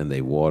 plant, and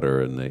they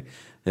water, and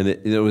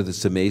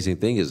this amazing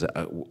thing is,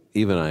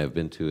 even I have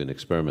been to an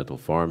experimental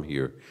farm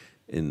here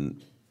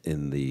in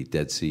the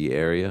Dead Sea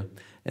area,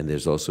 and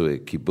there's also a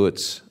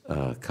kibbutz,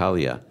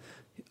 Kalia,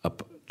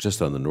 up just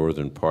on the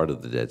northern part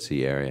of the Dead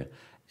Sea area,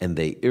 and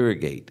they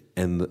irrigate,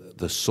 and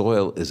the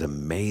soil is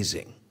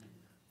amazing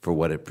for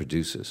what it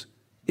produces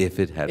if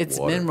it had It's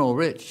water. mineral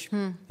rich.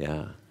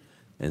 Yeah.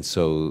 And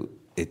so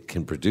it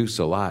can produce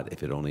a lot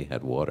if it only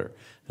had water.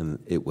 And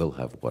it will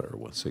have water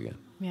once again.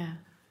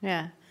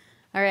 Yeah.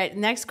 All right,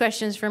 next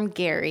question is from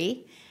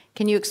Gary.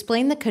 Can you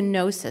explain the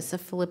kenosis of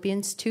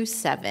Philippians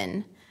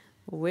 2:7,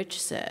 which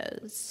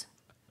says,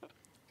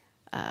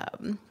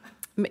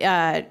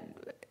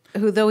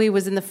 who though he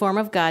was in the form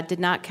of God, did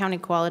not count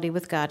equality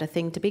with God a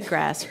thing to be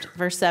grasped,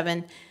 verse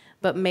 7,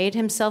 but made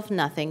himself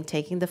nothing,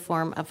 taking the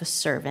form of a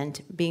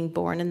servant, being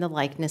born in the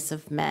likeness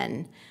of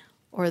men.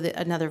 Or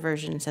another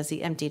version says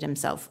he emptied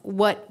himself.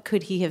 What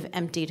could he have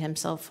emptied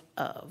himself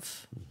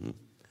of?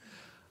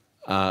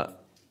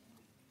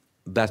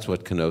 That's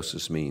what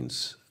kenosis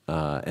means,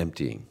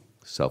 emptying,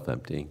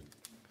 self-emptying.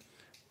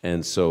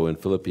 And so in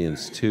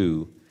Philippians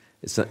 2,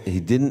 he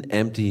didn't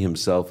empty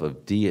himself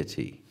of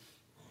deity,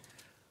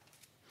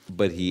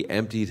 but he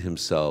emptied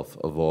himself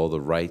of all the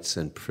rights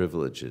and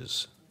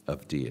privileges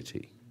of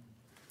deity.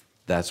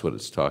 That's what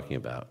it's talking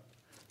about.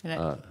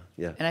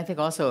 Yeah. And I think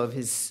also of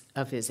his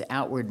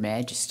outward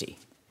majesty.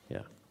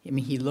 Yeah. I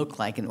mean, he looked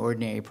like an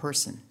ordinary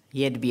person.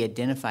 He had to be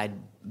identified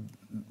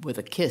with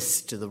a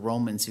kiss to the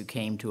Romans who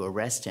came to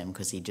arrest him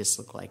because he just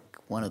looked like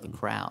one of the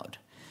crowd.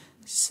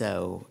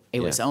 So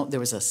there was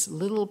a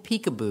little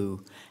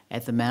peekaboo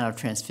at the Mount of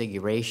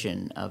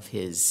Transfiguration of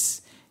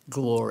his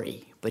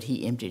glory, but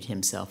he emptied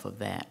himself of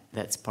that.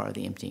 That's part of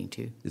the emptying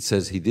too. It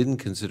says he didn't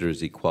consider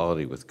his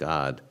equality with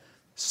God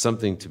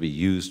something to be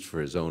used for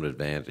his own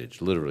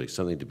advantage, literally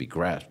something to be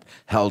grasped,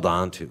 held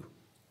onto,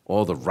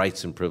 all the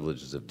rights and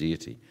privileges of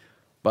deity.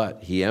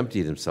 But he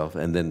emptied himself,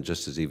 and then,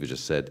 just as Eva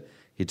just said,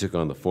 he took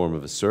on the form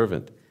of a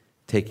servant,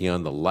 taking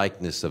on the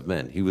likeness of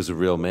men. He was a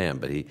real man,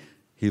 but he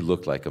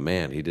looked like a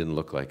man. He didn't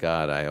look like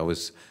God. I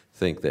always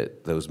think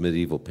that those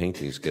medieval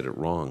paintings get it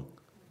wrong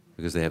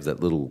because they have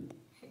that little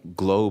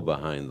glow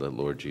behind the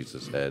Lord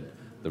Jesus' head.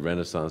 The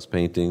Renaissance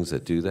paintings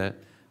that do that.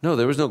 No,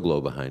 there was no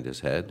glow behind his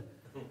head.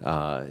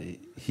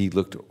 He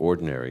looked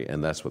ordinary,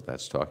 and that's what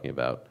that's talking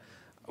about.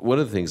 One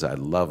of the things I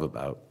love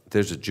about,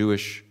 there's a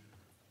Jewish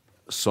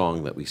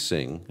song that we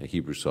sing, a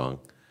Hebrew song,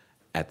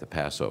 at the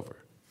Passover,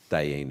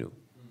 Dayenu.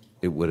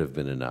 It would have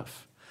been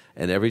enough.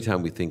 And every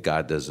time we think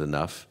God does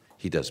enough,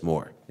 he does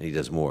more, and he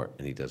does more,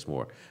 and he does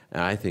more.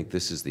 And I think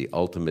this is the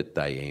ultimate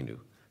Dayenu,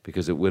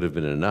 because it would have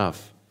been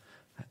enough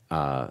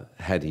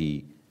had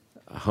he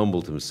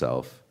humbled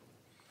himself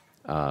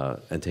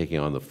and taking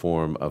on the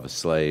form of a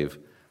slave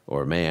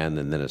or a man,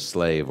 and then a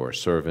slave or a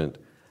servant.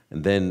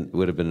 And then it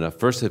would have been enough,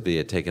 first if he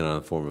had taken on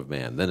the form of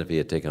man, then if he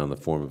had taken on the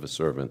form of a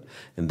servant,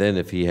 and then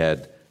if he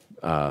had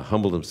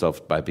humbled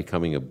himself by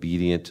becoming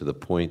obedient to the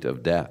point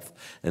of death,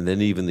 and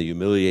then even the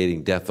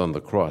humiliating death on the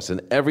cross.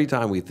 And every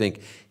time we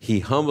think he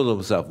humbled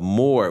himself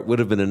more, it would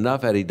have been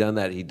enough had he done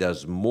that. He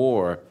does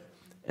more,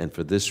 and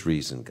for this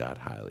reason, God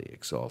highly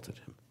exalted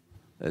him.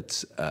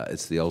 It's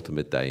the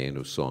ultimate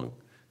Dayenu song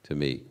to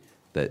me,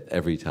 that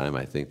every time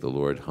I think the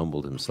Lord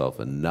humbled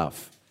himself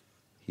enough,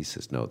 he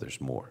says, no,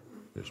 there's more.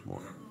 There's more.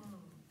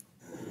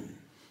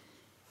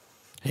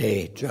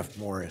 Hey, Jeff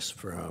Morris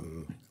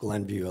from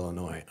Glenview,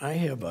 Illinois.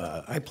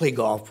 I play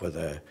golf with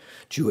a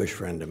Jewish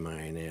friend of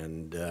mine,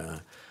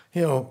 and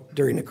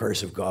during the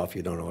course of golf,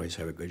 you don't always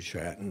have a good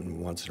shot,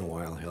 and once in a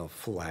while he'll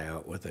fly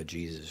out with a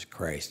Jesus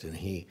Christ, and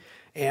he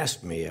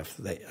asked me if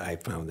I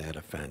found that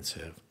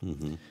offensive,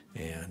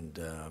 and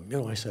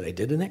I said I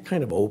did, and that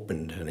kind of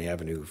opened an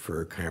avenue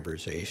for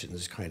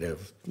conversations, kind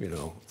of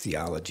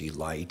theology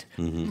light,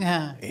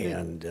 Yeah.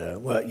 and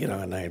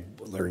and I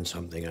learned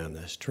something on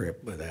this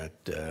trip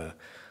that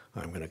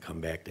I'm going to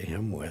come back to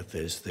him with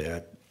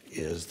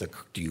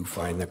do you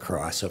find the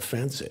cross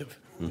offensive?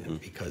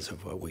 Because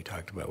of what we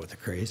talked about with the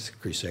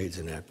Crusades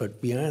and that.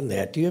 But beyond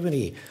that, do you have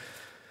any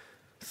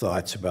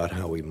thoughts about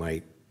how we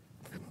might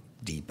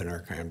deepen our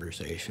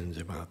conversations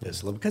about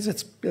this a little? Because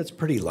it's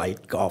pretty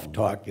light golf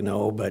talk,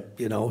 but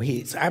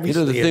he's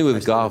obviously. The thing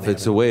with golf,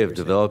 it's a way of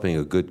developing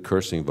a good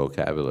cursing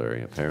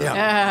vocabulary, apparently.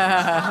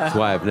 Yeah. That's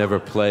why I've never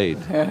played,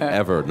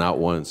 ever, not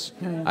once.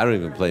 I don't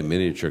even play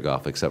miniature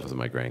golf except with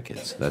my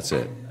grandkids. That's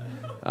it.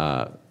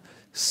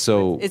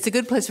 So It's a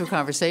good place for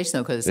conversation,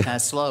 though, because it's kind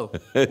of slow.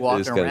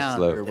 Walking kinda around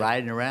slow. or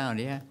riding around,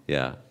 yeah.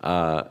 Yeah.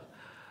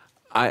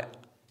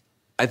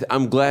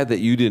 I'm glad that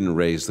you didn't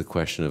raise the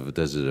question of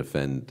does it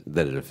offend,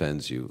 that it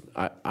offends you.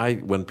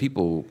 When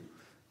people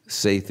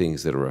say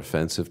things that are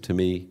offensive to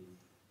me,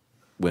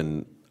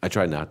 when I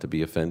try not to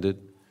be offended,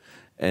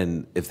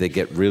 and if they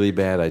get really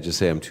bad, I just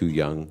say I'm too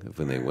young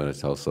when they want to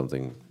tell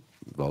something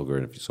vulgar,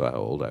 and if you saw how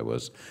old I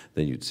was,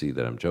 then you'd see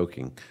that I'm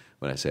joking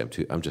when I say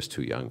I'm just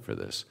too young for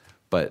this.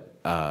 But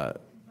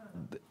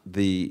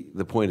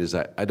the point is,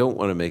 I don't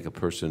want to make a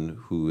person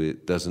who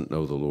doesn't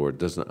know the Lord,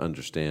 doesn't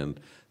understand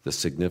the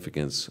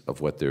significance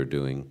of what they're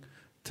doing,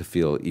 to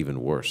feel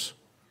even worse.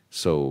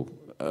 So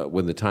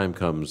when the time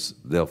comes,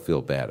 they'll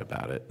feel bad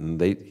about it. And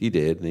he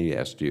did, and he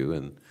asked you,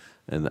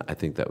 and I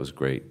think that was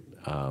great.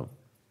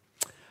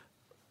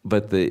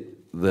 But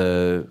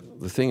the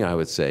thing I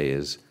would say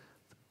is,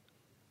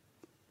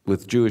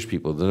 with Jewish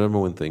people, the number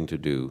one thing to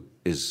do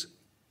is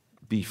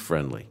be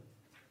friendly.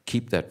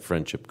 Keep that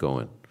friendship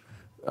going.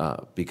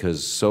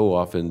 Because so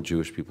often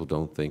Jewish people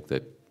don't think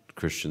that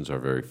Christians are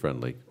very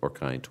friendly or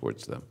kind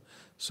towards them.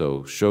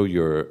 So show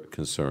your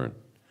concern.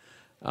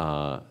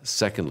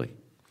 Secondly,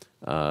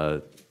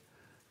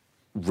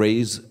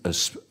 raise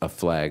a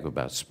flag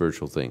about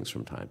spiritual things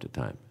from time to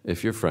time.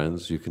 If you're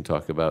friends, you can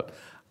talk about,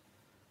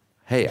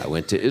 hey, I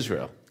went to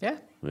Israel. Yeah,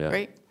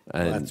 great.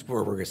 And that's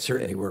where we're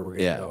certainly where we're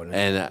going to go.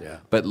 And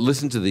but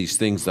listen to these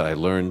things that I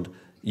learned.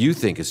 You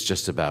think it's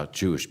just about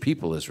Jewish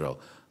people, Israel.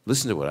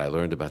 Listen to what I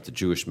learned about the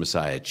Jewish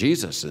Messiah,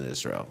 Jesus, in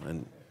Israel,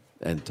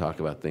 and talk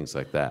about things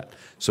like that.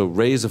 So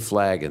raise a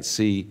flag and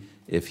see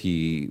if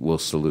he will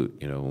salute,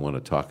 and want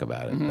to talk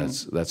about it.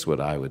 Mm-hmm. That's what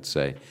I would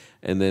say.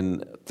 And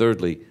then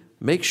thirdly,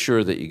 make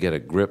sure that you get a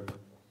grip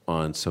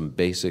on some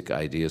basic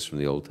ideas from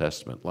the Old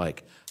Testament,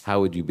 like how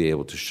would you be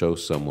able to show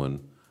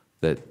someone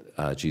that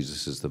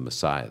Jesus is the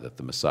Messiah, that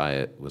the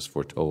Messiah was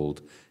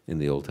foretold in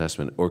the Old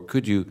Testament? Or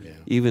could you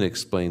even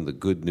explain the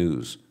good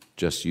news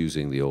just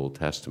using the Old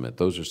Testament?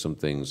 Those are some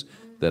things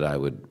that I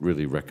would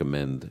really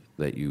recommend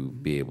that you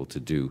be able to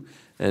do.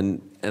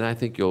 And I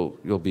think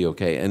you'll be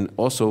okay. And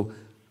also,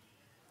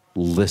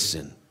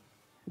 listen.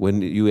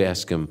 When you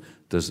ask him,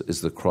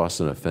 is the cross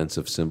an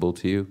offensive symbol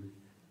to you?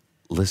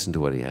 Listen to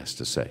what he has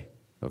to say,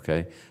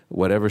 okay?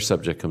 Whatever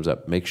subject comes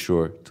up, make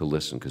sure to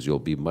listen, because you'll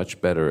be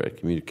much better at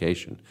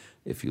communication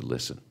if you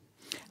listen.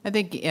 I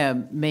think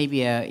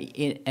maybe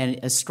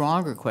a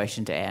stronger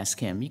question to ask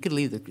him. You could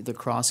leave the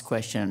cross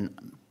question,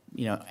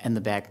 in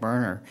the back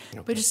burner,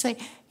 but just say,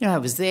 I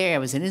was there, I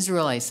was in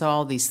Israel, I saw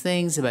all these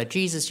things about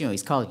Jesus.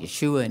 He's called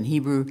Yeshua in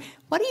Hebrew.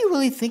 What do you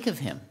really think of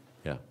him?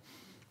 Yeah.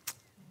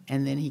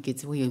 And then he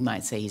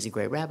might say he's a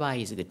great rabbi,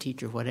 he's a good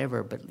teacher,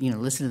 whatever. But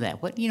listen to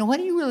that. What do you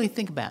really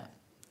think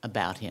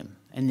about him?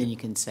 And then you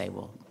can say,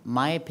 well,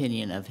 my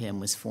opinion of him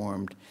was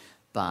formed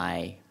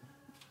by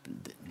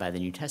the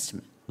New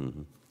Testament.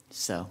 Mm-hmm.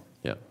 So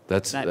yeah,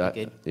 that'd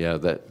be good. Yeah,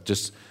 that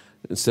just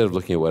instead of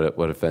looking at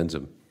what offends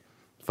him,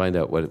 find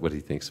out what he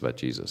thinks about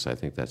Jesus. I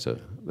think that's a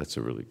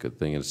really good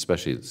thing, and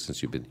especially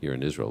since you've been here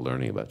in Israel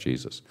learning about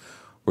Jesus.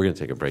 We're going to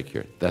take a break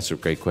here. That's a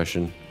great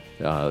question.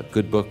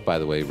 Good book, by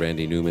the way,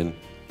 Randy Newman.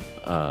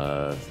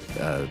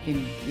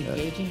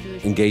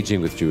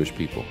 Engaging with Jewish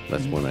People.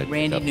 That's one I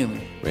Randy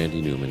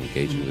Newman,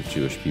 Engaging with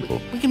Jewish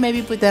People. We can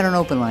maybe put that on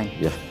Open Line.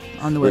 Yeah.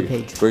 On the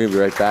webpage. We're going to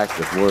be right back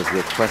with more of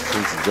your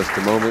questions in just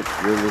a moment.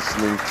 You're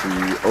listening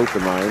to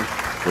Open Line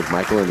with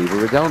Michael and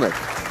Eva Rydelnik.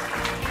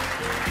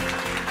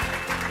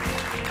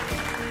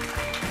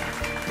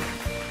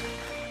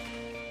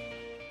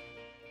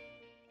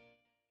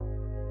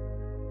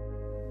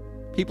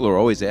 People are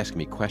always asking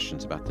me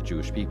questions about the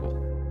Jewish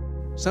people.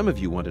 Some of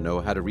you want to know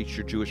how to reach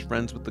your Jewish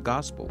friends with the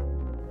gospel,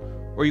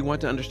 or you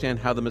want to understand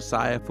how the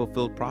Messiah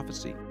fulfilled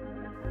prophecy.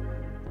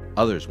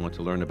 Others want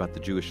to learn about the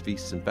Jewish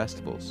feasts and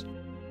festivals.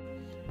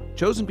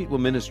 Chosen People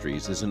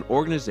Ministries is an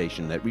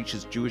organization that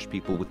reaches Jewish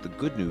people with the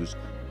good news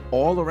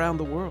all around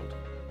the world.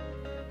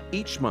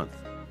 Each month,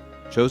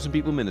 Chosen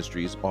People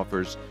Ministries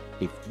offers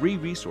a free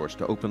resource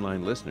to Open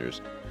Line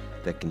listeners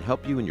that can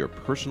help you in your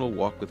personal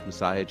walk with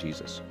Messiah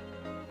Jesus.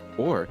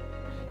 Or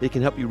it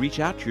can help you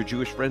reach out to your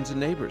Jewish friends and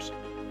neighbors.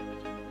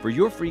 For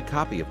your free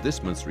copy of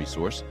this month's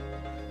resource,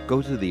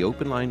 go to the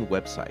Open Line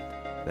website.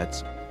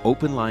 That's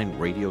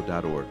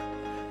openlineradio.org.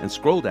 And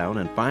scroll down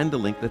and find the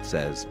link that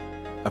says,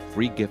 A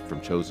Free Gift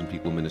from Chosen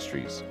People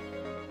Ministries.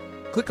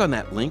 Click on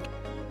that link,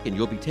 and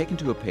you'll be taken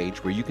to a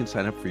page where you can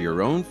sign up for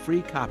your own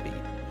free copy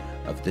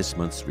of this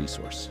month's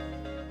resource.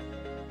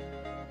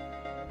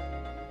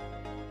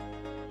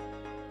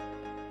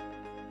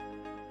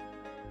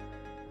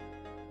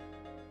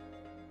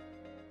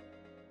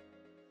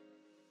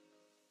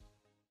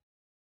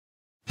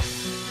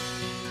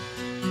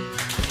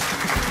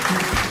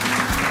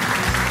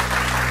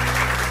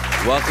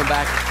 Welcome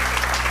back.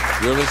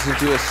 You're listening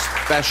to a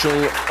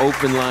special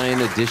Open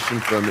Line edition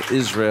from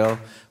Israel.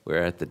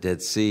 We're at the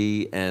Dead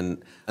Sea,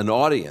 and an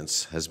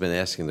audience has been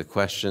asking the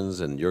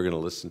questions, and you're going to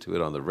listen to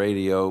it on the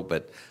radio,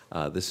 but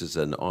this is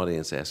an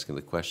audience asking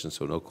the questions,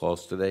 so no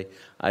calls today.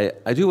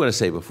 I do want to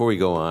say, before we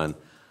go on,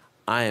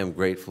 I am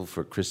grateful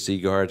for Chris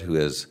Seagard, who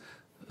has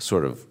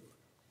sort of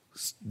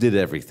did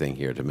everything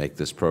here to make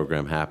this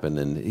program happen,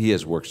 and he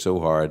has worked so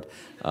hard.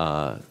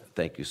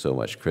 Thank you so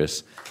much,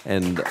 Chris.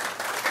 And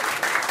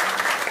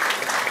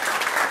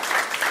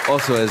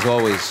also, as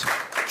always,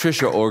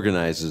 Tricia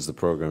organizes the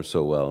program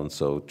so well, and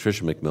so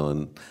Tricia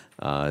McMillan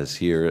is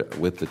here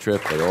with the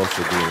trip, but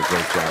also doing a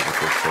great job with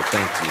this, so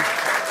thank you.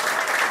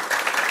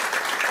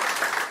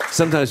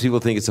 Sometimes people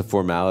think it's a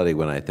formality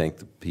when I thank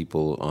the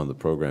people on the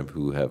program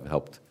who have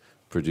helped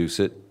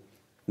produce it.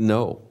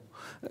 No,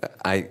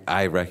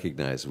 I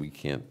recognize we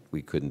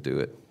couldn't do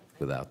it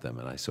without them,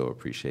 and I so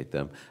appreciate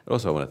them. And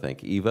also, I want to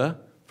thank Eva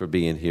for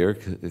being here,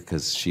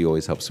 because she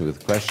always helps me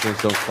with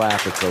questions. Don't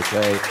clap, it's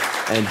okay.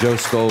 And Joe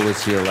Stoll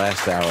was here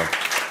last hour,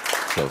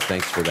 so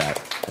thanks for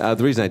that.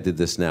 The reason I did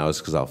this now is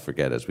because I'll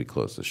forget as we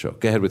close the show.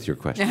 Go ahead with your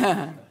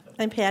question.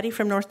 I'm Patty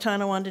from North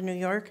Tonawanda, New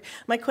York.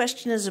 My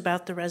question is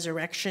about the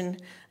resurrection,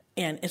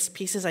 and it's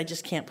pieces I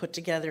just can't put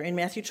together. In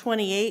Matthew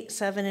 28,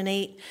 7 and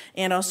 8,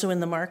 and also in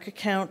the Mark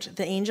account,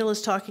 the angel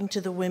is talking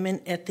to the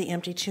women at the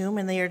empty tomb,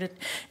 and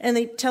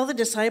they tell the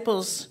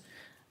disciples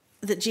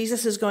that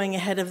Jesus is going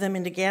ahead of them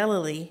into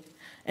Galilee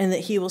and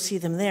that he will see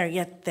them there,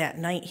 yet that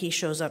night he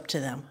shows up to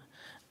them.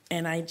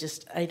 And I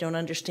don't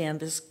understand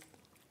this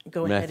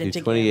going ahead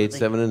into Galilee. Matthew 28,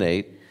 7 and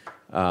 8,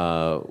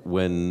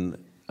 when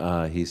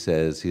he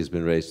says he's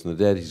been raised from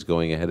the dead, he's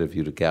going ahead of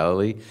you to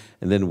Galilee.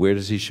 And then where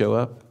does he show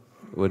up?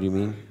 What do you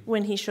mean?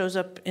 When he shows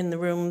up in the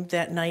room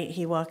that night,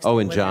 he walks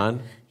in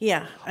John?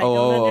 Yeah.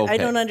 Okay. I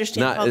don't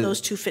understand how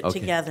those two fit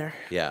together.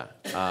 Yeah.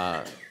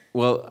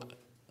 Well,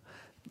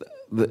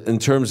 in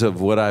terms of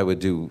what I would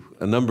do,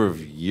 a number of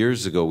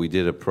years ago, we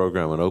did a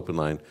program on Open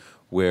Line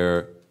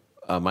where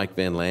Mike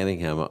Van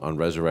Lanningham, on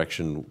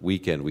Resurrection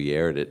Weekend, we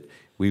aired it.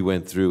 We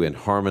went through and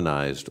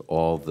harmonized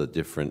all the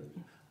different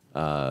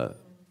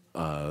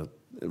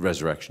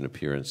resurrection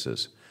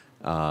appearances.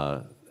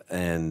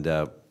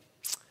 And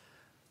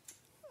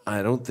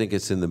I don't think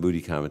it's in the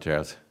Moody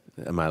commentary.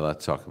 Am I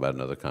allowed to talk about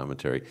another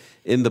commentary?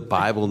 In the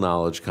Bible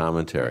Knowledge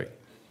commentary,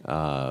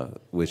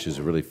 which is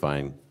a really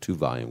fine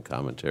 2-volume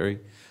commentary,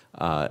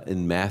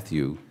 in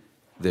Matthew,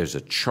 there's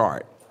a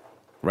chart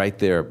right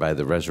there by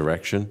the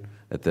resurrection,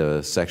 at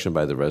the section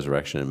by the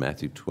resurrection in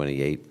Matthew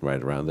 28,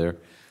 right around there.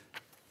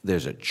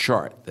 There's a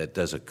chart that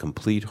does a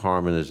complete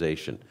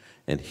harmonization.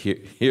 And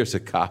here's a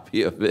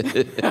copy of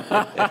it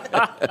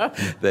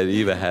that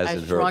Eva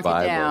has in her Bible.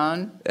 I shrunk it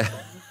down.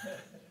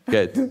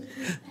 Good.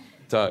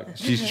 Talk.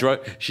 She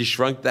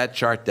shrunk that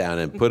chart down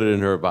and put it in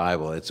her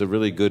Bible. It's a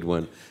really good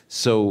one.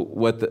 So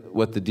what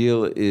the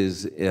deal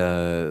is,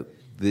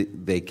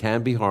 they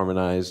can be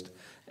harmonized.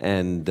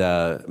 And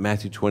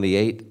Matthew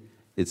 28,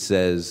 it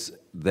says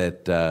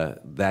that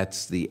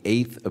that's the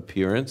 8th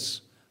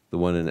appearance, the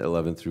one in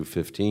 11 through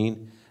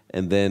 15.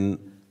 And then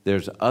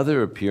there's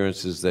other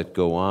appearances that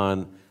go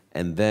on.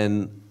 And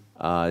then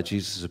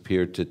Jesus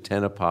appeared to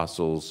 10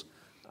 apostles,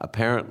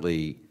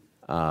 apparently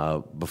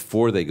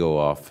before they go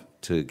off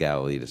to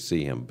Galilee to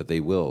see him, but they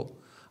will.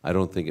 I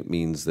don't think it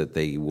means that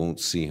they won't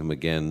see him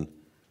again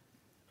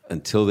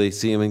until they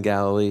see him in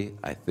Galilee.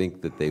 I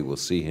think that they will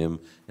see him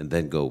and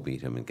then go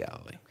meet him in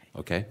Galilee.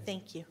 Okay?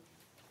 Thank you.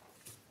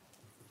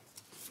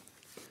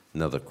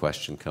 Another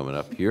question coming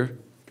up here.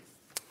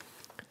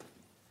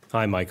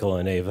 Hi, Michael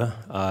and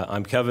Ava.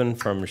 I'm Kevin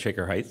from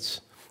Shaker Heights,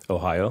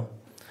 Ohio.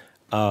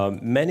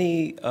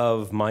 Many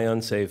of my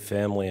unsaved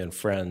family and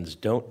friends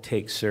don't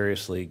take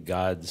seriously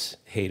God's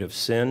hate of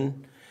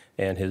sin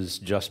and his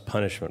just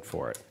punishment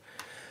for it.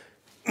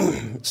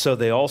 So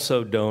they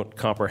also don't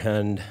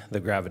comprehend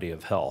the gravity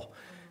of hell.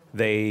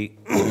 They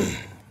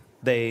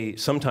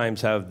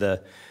sometimes have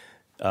the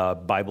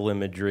Bible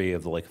imagery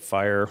of the lake of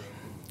fire,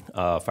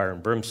 fire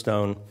and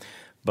brimstone,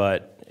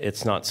 but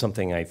it's not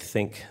something I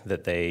think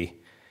that they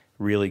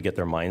really get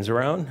their minds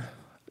around.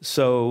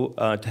 So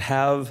to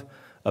have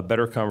a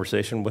better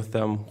conversation with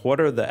them, what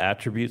are the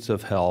attributes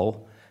of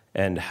hell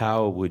and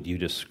how would you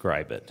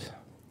describe it?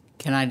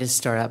 Can I just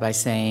start out by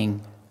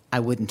saying I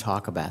wouldn't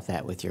talk about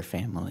that with your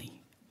family.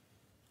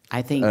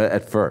 I think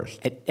at first.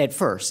 At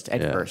first.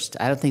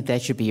 I don't think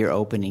that should be your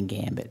opening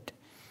gambit.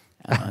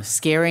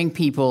 Scaring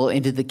people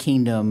into the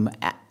kingdom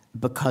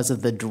because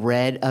of the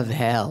dread of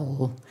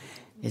hell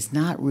is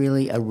not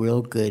really a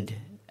real good.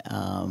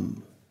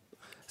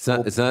 It's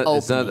not an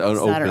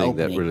opening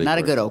that really. Not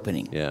a good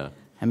opening. Yeah.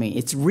 I mean,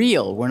 it's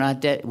real. We're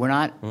not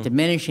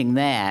diminishing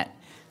that,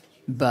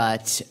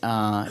 but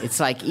it's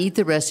like eat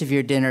the rest of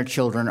your dinner,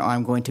 children, or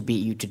I'm going to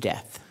beat you to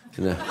death.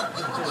 Yeah.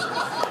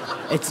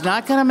 It's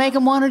not going to make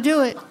them want to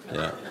do it.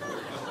 Yeah.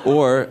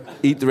 Or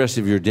eat the rest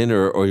of your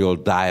dinner, or you'll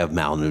die of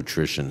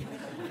malnutrition.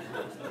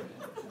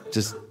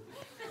 Just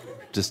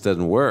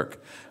doesn't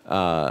work.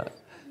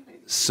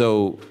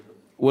 So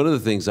one of the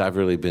things I've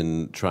really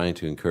been trying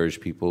to encourage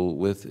people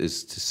with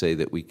is to say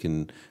that we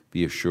can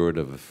be assured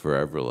of a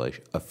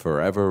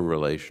forever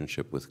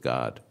relationship with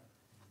God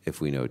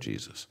if we know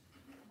Jesus.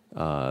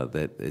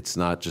 That it's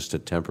not just a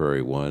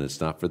temporary one.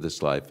 It's not for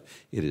this life.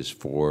 It is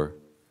for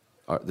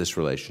this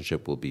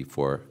relationship will be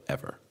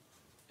forever.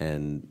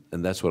 And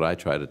that's what I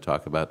try to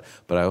talk about.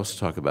 But I also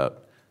talk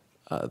about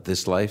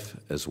this life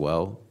as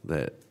well,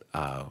 that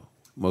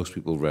most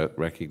people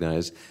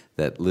recognize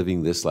that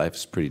living this life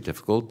is pretty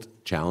difficult,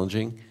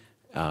 challenging,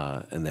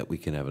 and that we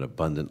can have an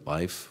abundant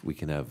life. We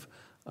can have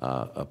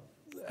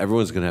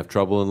everyone's going to have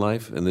trouble in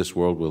life. In this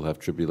world, we'll have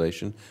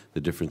tribulation.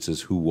 The difference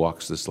is who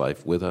walks this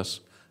life with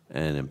us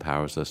and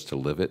empowers us to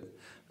live it.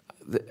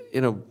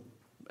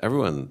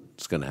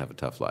 Everyone's going to have a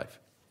tough life.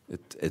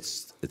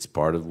 It's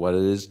part of what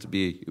it is to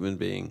be a human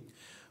being.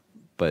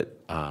 But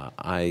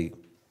I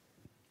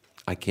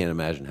can't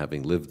imagine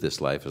having lived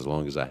this life as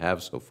long as I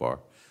have so far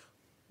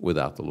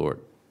without the Lord.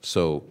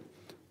 So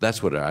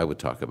that's what I would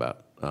talk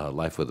about,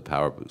 life with a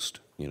power boost,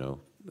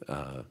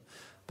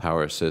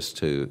 power assist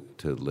to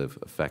live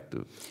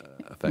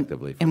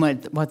effectively. And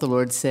what the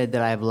Lord said,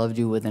 that I have loved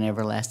you with an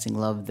everlasting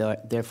love,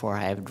 therefore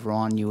I have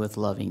drawn you with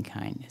loving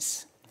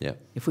kindness. Yeah.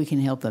 If we can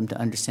help them to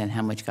understand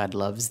how much God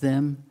loves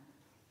them,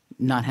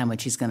 not how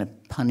much he's going to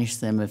punish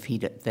them if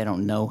they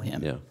don't know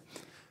him,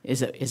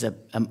 is a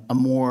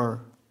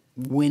more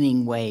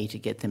winning way to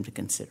get them to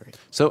consider it.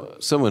 So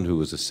someone who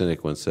was a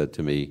cynic once said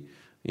to me,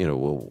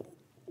 well,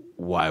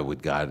 why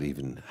would God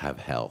even have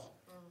hell?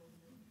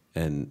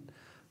 And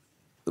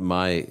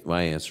my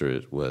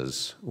answer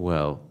was,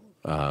 well,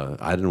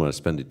 I didn't want to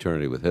spend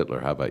eternity with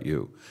Hitler. How about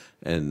you?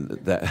 And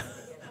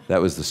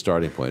that was the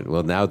starting point.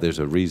 Well, now there's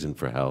a reason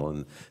for hell,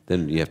 and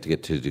then you have to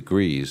get to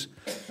degrees.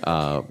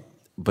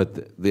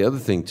 But the other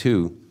thing,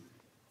 too,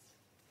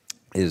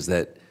 is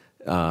that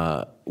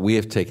we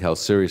have to take hell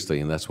seriously,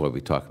 and that's why we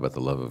talk about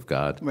the love of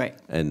God. Right.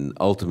 And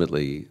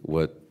ultimately,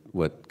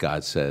 what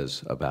God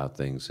says about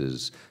things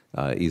is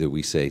either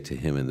we say to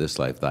him in this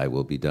life, thy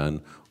will be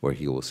done, or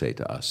he will say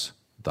to us,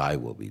 thy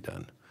will be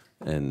done.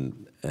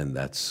 And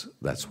that's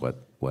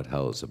what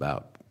hell is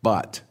about.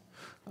 But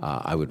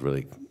I would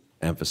really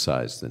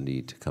emphasize the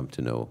need to come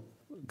to know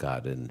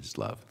God and his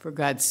love. For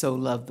God so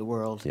loved the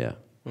world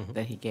Mm-hmm.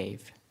 that he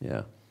gave.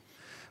 Yeah.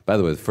 By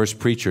the way, the first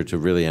preacher to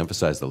really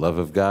emphasize the love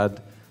of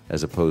God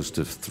as opposed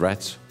to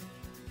threats,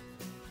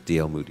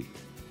 D.L. Moody.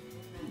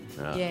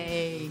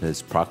 Yay.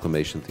 His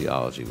proclamation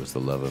theology was the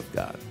love of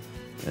God,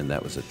 and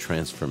that was a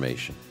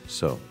transformation.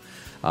 So,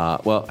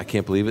 well, I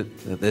can't believe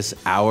it. This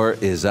hour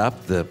is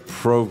up. The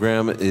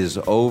program is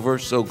over.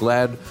 So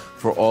glad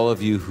for all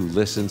of you who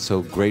listened.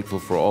 So grateful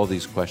for all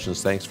these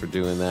questions. Thanks for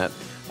doing that.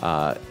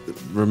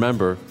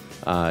 Remember,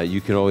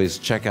 you can always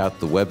check out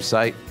the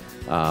website.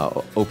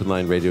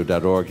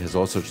 OpenLineRadio.org has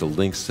all sorts of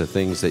links to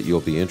things that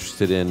you'll be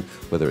interested in,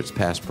 whether it's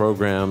past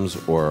programs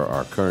or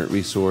our current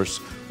resource,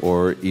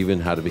 or even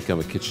how to become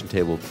a kitchen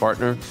table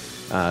partner.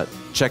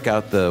 Check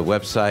out the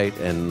website,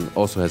 and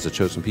also has a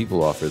Chosen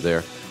People offer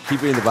there.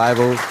 Keep reading the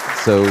Bible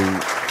so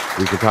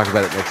we can talk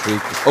about it next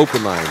week.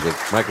 Open Line with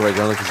Michael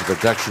Regalich is a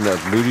production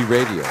of Moody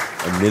Radio,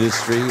 a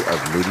ministry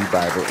of Moody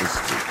Bible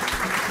Institute.